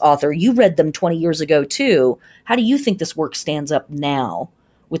about this author? You read them 20 years ago too. How do you think this work stands up now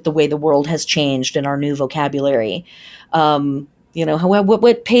with the way the world has changed and our new vocabulary?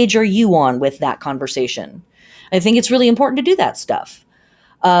 What page are you on with that conversation? I think it's really important to do that stuff.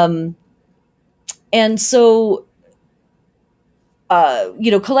 And so,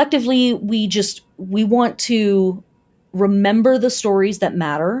 collectively, we want to remember the stories that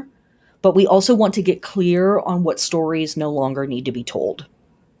matter, but we also want to get clear on what stories no longer need to be told.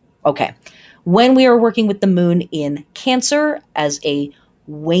 Okay. When we are working with the moon in Cancer as a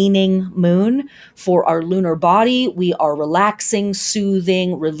waning moon for our lunar body, we are relaxing,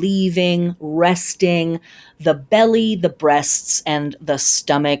 soothing, relieving, resting the belly, the breasts, and the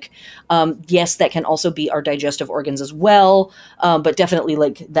stomach. Yes, that can also be our digestive organs as well, but definitely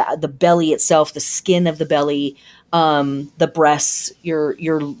like the belly itself, the skin of the belly, the breasts,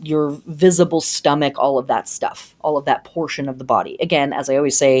 your visible stomach, all of that stuff, all of that portion of the body. Again, as I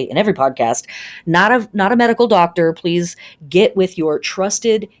always say in every podcast, not a medical doctor. Please get with your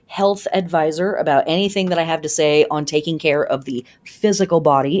trusted health advisor about anything that I have to say on taking care of the physical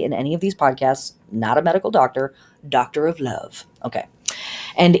body in any of these podcasts. Not a medical doctor, doctor of love. Okay.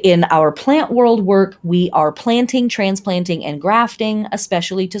 And in our plant world work, we are planting, transplanting, and grafting,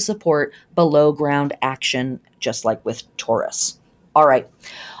 especially to support below ground action, just like with Taurus. All right.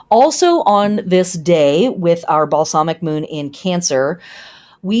 Also on this day, with our balsamic moon in Cancer,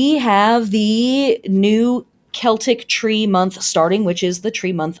 we have the new Celtic tree month starting, which is the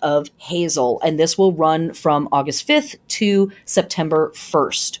tree month of Hazel. And this will run from August 5th to September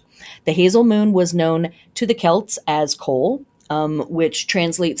 1st. The Hazel moon was known to the Celts as Cole, which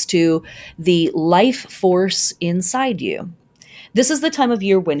translates to the life force inside you. This is the time of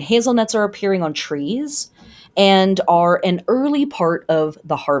year when hazelnuts are appearing on trees and are an early part of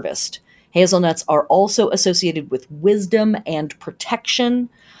the harvest. Hazelnuts are also associated with wisdom and protection.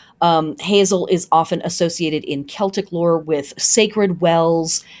 Hazel is often associated in Celtic lore with sacred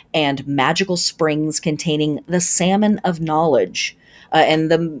wells and magical springs containing the salmon of knowledge.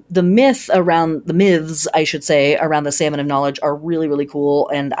 And the myths, I should say, around the salmon of knowledge are really, really cool,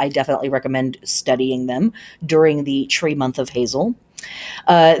 and I definitely recommend studying them during the tree month of Hazel.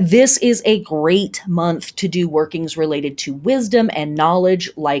 This is a great month to do workings related to wisdom and knowledge,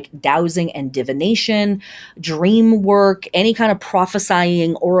 like dowsing and divination, dream work, any kind of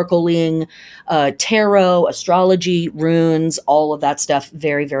prophesying, oracling, tarot, astrology, runes, all of that stuff.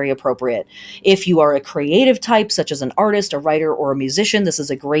 Very, very appropriate. If you are a creative type, such as an artist, a writer, or a musician, this is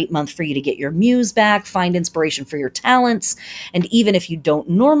a great month for you to get your muse back, find inspiration for your talents, and even if you don't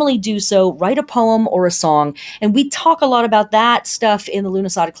normally do so, write a poem or a song. And we talk a lot about that stuff in the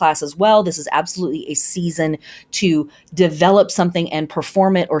Lunasada class as well. This is absolutely a season to develop something and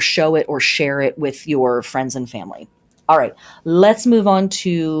perform it or show it or share it with your friends and family. All right, let's move on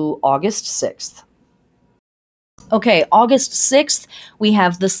to August 6th. Okay, August 6th, we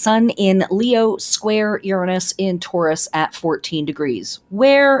have the sun in Leo square Uranus in Taurus at 14 degrees,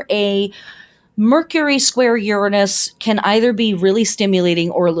 where a Mercury square Uranus can either be really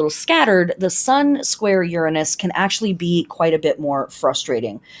stimulating or a little scattered. The sun square Uranus can actually be quite a bit more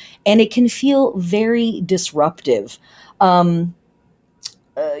frustrating, and it can feel very disruptive.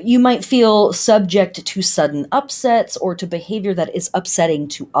 You might feel subject to sudden upsets or to behavior that is upsetting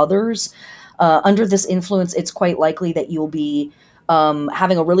to others. Under this influence, it's quite likely that you'll be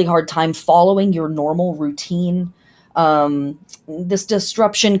having a really hard time following your normal routine. This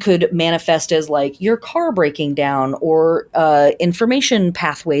disruption could manifest as like your car breaking down or information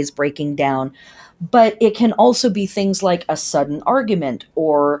pathways breaking down. But it can also be things like a sudden argument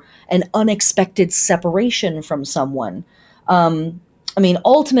or an unexpected separation from someone.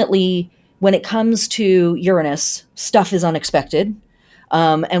 Ultimately, when it comes to Uranus, stuff is unexpected.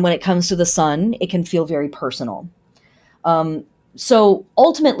 And when it comes to the sun, it can feel very personal. So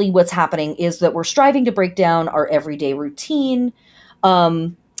ultimately, what's happening is that we're striving to break down our everyday routine.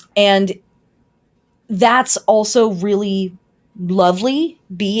 And that's also really lovely,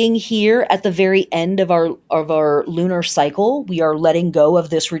 being here at the very end of our lunar cycle. We are letting go of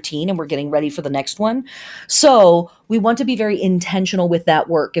this routine and we're getting ready for the next one. So we want to be very intentional with that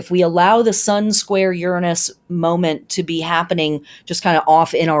work. If we allow the sun square Uranus moment to be happening just kind of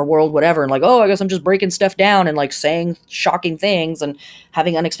off in our world, whatever, and like, oh, I guess I'm just breaking stuff down and like saying shocking things and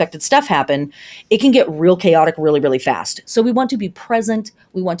having unexpected stuff happen, it can get real chaotic really, really fast. So we want to be present.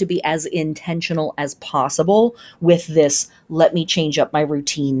 We want to be as intentional as possible with this let me change up my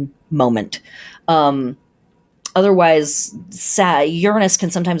routine moment. Otherwise, Uranus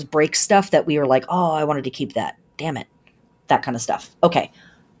can sometimes break stuff that we were like, oh, I wanted to keep that. Damn it. That kind of stuff. Okay,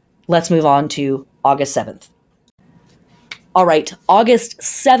 let's move on to August 7th. All right, August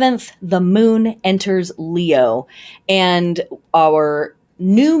 7th, the moon enters Leo, and our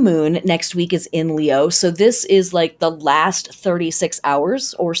new moon next week is in Leo. So this is like the last 36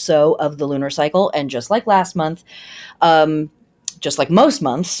 hours or so of the lunar cycle. And just like last month, just like most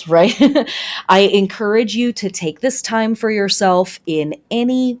months, right? I encourage you to take this time for yourself in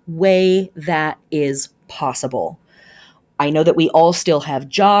any way that is possible. I know that we all still have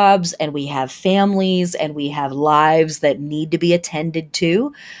jobs and we have families and we have lives that need to be attended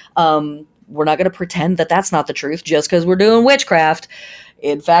to. We're not going to pretend that that's not the truth just because we're doing witchcraft.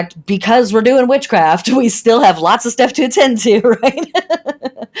 In fact, because we're doing witchcraft, we still have lots of stuff to attend to, right?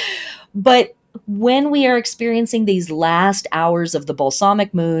 But when we are experiencing these last hours of the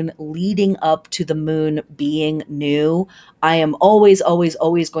balsamic moon leading up to the moon being new, I am always, always,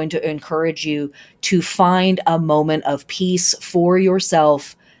 always going to encourage you to find a moment of peace for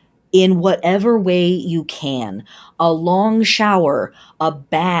yourself in whatever way you can. A long shower, a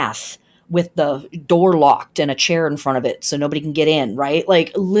bath with the door locked and a chair in front of it so nobody can get in, right?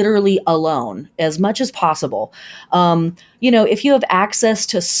 Like literally alone as much as possible. If you have access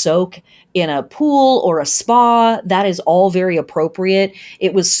to soak in a pool or a spa, that is all very appropriate.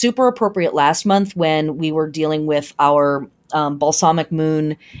 It was super appropriate last month when we were dealing with our balsamic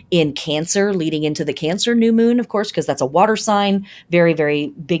moon in Cancer leading into the Cancer new moon, of course, because that's a water sign, very, very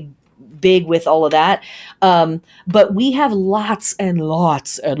big with all of that. But we have lots and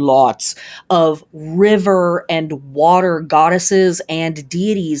lots and lots of river and water goddesses and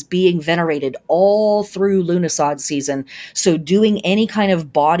deities being venerated all through Lughnasadh season. So doing any kind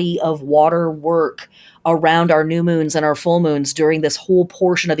of body of water work around our new moons and our full moons during this whole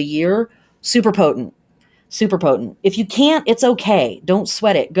portion of the year, super potent. Super potent. If you can't, it's okay. Don't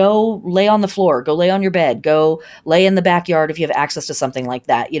sweat it. Go lay on the floor. Go lay on your bed. Go lay in the backyard if you have access to something like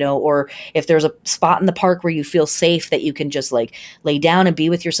that, or if there's a spot in the park where you feel safe that you can just like lay down and be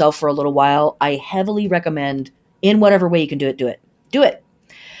with yourself for a little while. I heavily recommend, in whatever way you can do it, do it. Do it.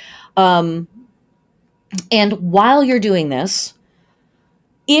 And while you're doing this,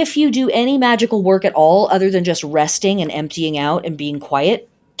 if you do any magical work at all other than just resting and emptying out and being quiet,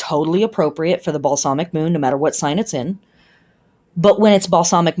 totally appropriate for the balsamic moon, no matter what sign it's in. But when it's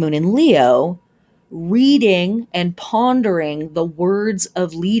balsamic moon in Leo, reading and pondering the words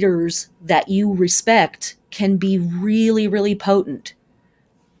of leaders that you respect can be really, really potent.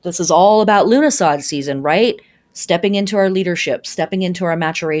 This is all about Lughnasadh season, right? Stepping into our leadership, stepping into our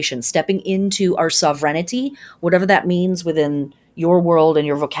maturation, stepping into our sovereignty, whatever that means within your world and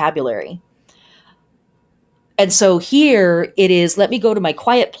your vocabulary. And so here it is, let me go to my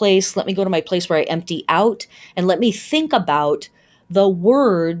quiet place, let me go to my place where I empty out, and let me think about the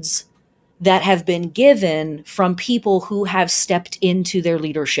words that have been given from people who have stepped into their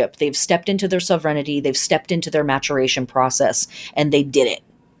leadership. They've stepped into their sovereignty, they've stepped into their maturation process, and they did it.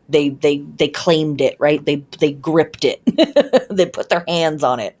 They claimed it, right? They gripped it. They put their hands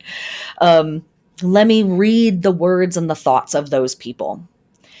on it. Let me read the words and the thoughts of those people.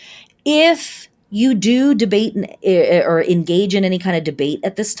 If you do debate or engage in any kind of debate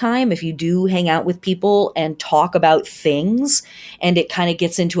at this time, if you do hang out with people and talk about things, and it kind of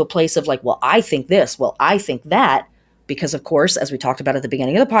gets into a place of like, well, I think this, well, I think that, because of course, as we talked about at the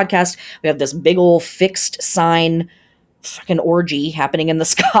beginning of the podcast, we have this big old fixed sign fucking orgy happening in the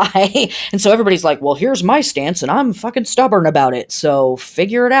sky. And so everybody's like, well, here's my stance and I'm fucking stubborn about it. So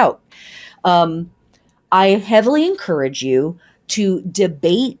figure it out. I heavily encourage you to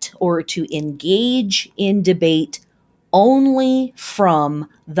debate or to engage in debate only from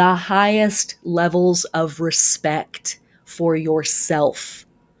the highest levels of respect for yourself,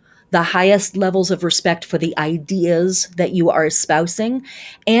 the highest levels of respect for the ideas that you are espousing,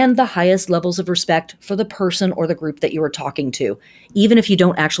 and the highest levels of respect for the person or the group that you are talking to, even if you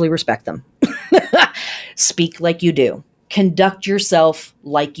don't actually respect them. Speak like you do. Conduct yourself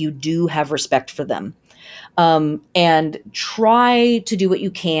like you do have respect for them. And try to do what you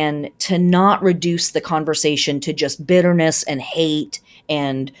can to not reduce the conversation to just bitterness and hate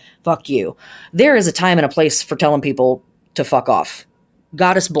and fuck you. There is a time and a place for telling people to fuck off.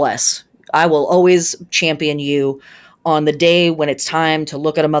 Goddess bless. I will always champion you on the day when it's time to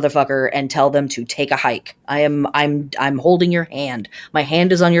look at a motherfucker and tell them to take a hike. I'm holding your hand. My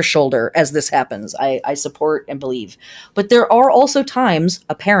hand is on your shoulder as this happens. I support and believe. But there are also times,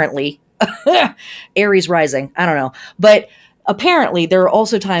 apparently, Aries rising, I don't know. But apparently there are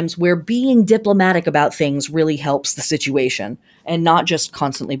also times where being diplomatic about things really helps the situation and not just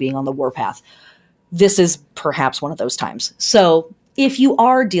constantly being on the warpath. This is perhaps one of those times. So if you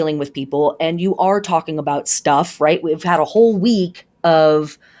are dealing with people and you are talking about stuff, right? We've had a whole week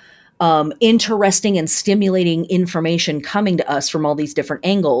of interesting and stimulating information coming to us from all these different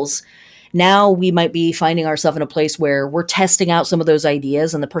angles. Now we might be finding ourselves in a place where we're testing out some of those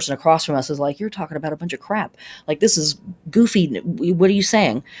ideas and the person across from us is like, you're talking about a bunch of crap. Like, this is goofy. What are you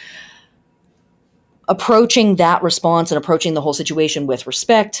saying? approaching that response and approaching the whole situation with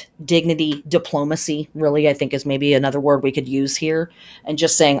respect, dignity, diplomacy, really, I think is maybe another word we could use here, and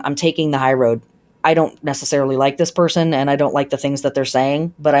just saying, I'm taking the high road. I don't necessarily like this person and I don't like the things that they're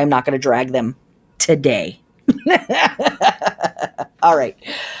saying, but I'm not going to drag them today. All right.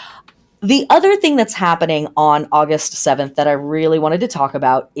 The other thing that's happening on August 7th that I really wanted to talk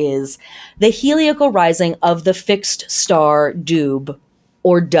about is the heliacal rising of the fixed star Dub,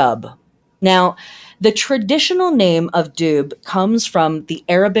 or Dub. Now, the traditional name of Dub comes from the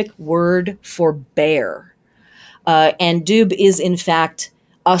Arabic word for bear. And Dub is, in fact,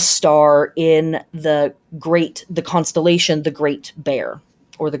 a star in the constellation, the Great Bear,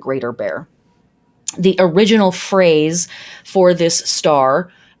 or the Greater Bear. The original phrase for this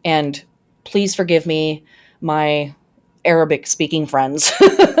star, and please forgive me, my Arabic speaking friends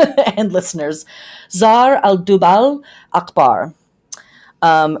and listeners, Zar al-Dubal Akbar,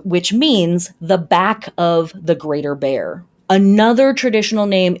 which means the back of the greater bear. Another traditional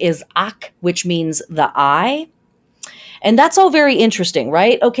name is Ak, which means the eye. And that's all very interesting,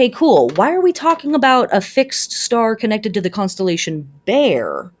 right? Okay, cool. Why are we talking about a fixed star connected to the constellation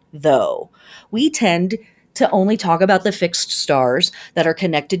Bear, though? We tend to only talk about the fixed stars that are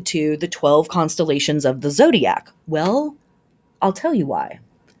connected to the 12 constellations of the zodiac. Well, I'll tell you why.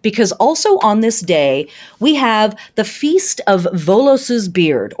 Because also on this day, we have the Feast of Volos's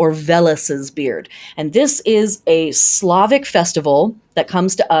Beard, or Velus's Beard. And this is a Slavic festival that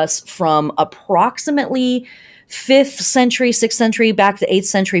comes to us from approximately 5th century, 6th century, back to 8th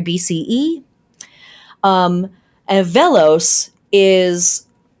century BCE. And Velos is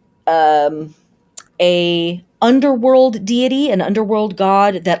a underworld deity, an underworld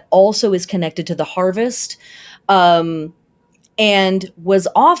god that also is connected to the harvest, and was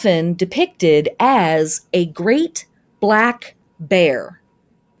often depicted as a great black bear.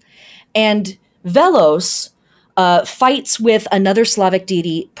 And Velos fights with another Slavic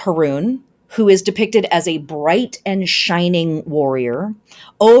deity, Perun, who is depicted as a bright and shining warrior,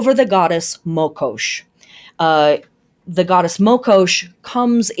 over the goddess Mokosh. The goddess Mokosh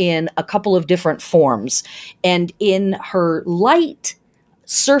comes in a couple of different forms, and in her light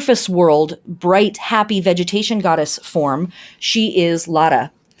surface world, bright, happy vegetation goddess form, she is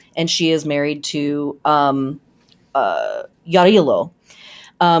Lara, and she is married to Yarilo.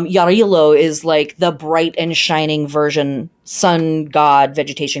 Yarilo is like the bright and shining version, sun god,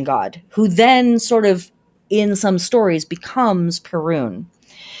 vegetation god, who then sort of, in some stories, becomes Perun.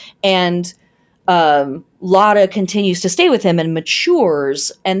 And Lara continues to stay with him and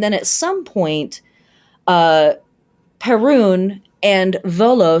matures, and then at some point, Perun and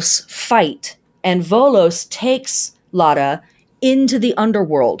Volos fight, and Volos takes Lara into the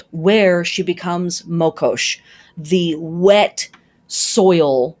underworld, where she becomes Mokosh, the wet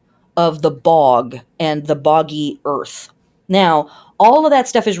soil of the bog and the boggy earth. Now, all of that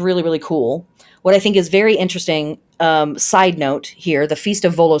stuff is really, really cool. What I think is very interesting, side note here, the Feast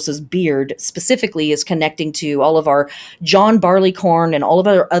of Volos's Beard specifically is connecting to all of our John Barleycorn and all of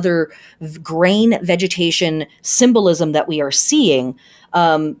our other grain vegetation symbolism that we are seeing.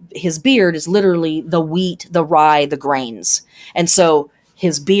 His beard is literally the wheat, the rye, the grains. And so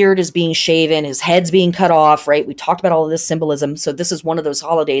his beard is being shaven, his head's being cut off, right? We talked about all of this symbolism. So this is one of those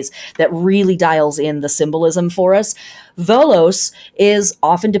holidays that really dials in the symbolism for us. Volos is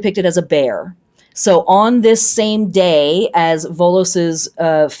often depicted as a bear. So on this same day as Volos's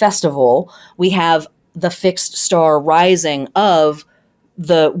festival, we have the fixed star rising of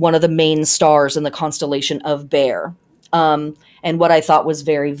one of the main stars in the constellation of Bear. And what I thought was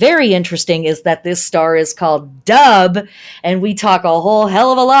very, very interesting is that this star is called Dub, and we talk a whole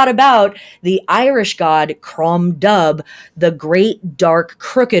hell of a lot about the Irish god Crom Dub, the great dark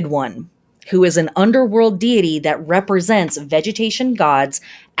crooked one, who is an underworld deity that represents vegetation gods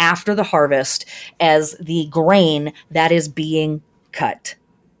after the harvest as the grain that is being cut.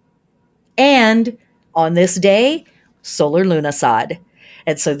 And on this day, solar lunasad.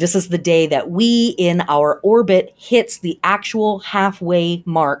 And so this is the day that we in our orbit hits the actual halfway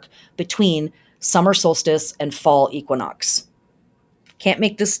mark between summer solstice and fall equinox. Can't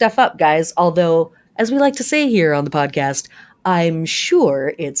make this stuff up, guys. Although, as we like to say here on the podcast, I'm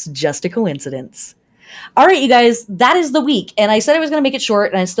sure it's just a coincidence. All right, you guys, that is the week. And I said I was going to make it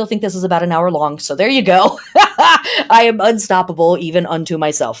short, and I still think this is about an hour long. So there you go. I am unstoppable, even unto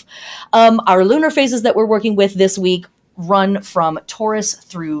myself. Our lunar phases that we're working with this week run from Taurus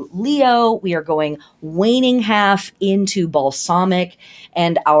through Leo. We are going waning half into balsamic.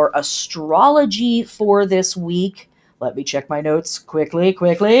 And our astrology for this week, Let me check my notes quickly.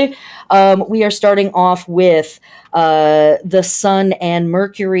 We are starting off with the Sun and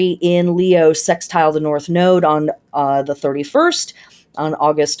Mercury in Leo sextile the North Node on the 31st. On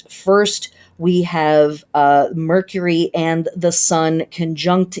August 1st, we have Mercury and the Sun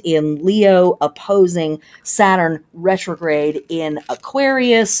conjunct in Leo, opposing Saturn retrograde in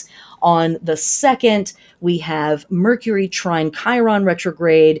Aquarius. On the 2nd, we have Mercury trine Chiron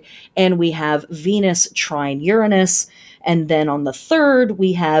retrograde, and we have Venus trine Uranus. And then on the 3rd,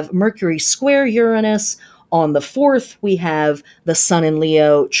 we have Mercury square Uranus. On the 4th, we have the Sun in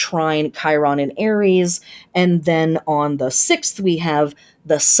Leo trine Chiron in Aries. And then on the 6th, we have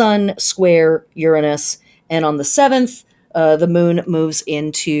the Sun square Uranus. And on the 7th, the moon moves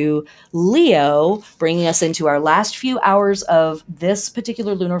into Leo, bringing us into our last few hours of this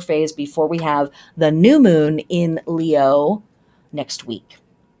particular lunar phase before we have the new moon in Leo next week.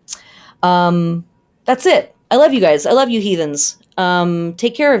 That's it. I love you guys. I love you, heathens.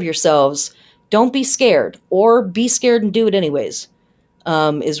 Take care of yourselves. Don't be scared, or be scared and do it anyways.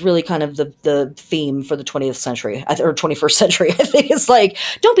 Is really kind of the theme for the 20th century, or 21st century. I think it's like,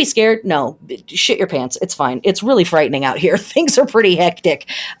 don't be scared. No, shit your pants. It's fine. It's really frightening out here. Things are pretty hectic.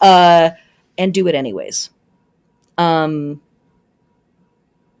 And do it anyways. All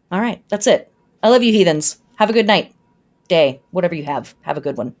right, that's it. I love you, heathens. Have a good night, day, whatever you have. Have a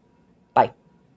good one. Bye.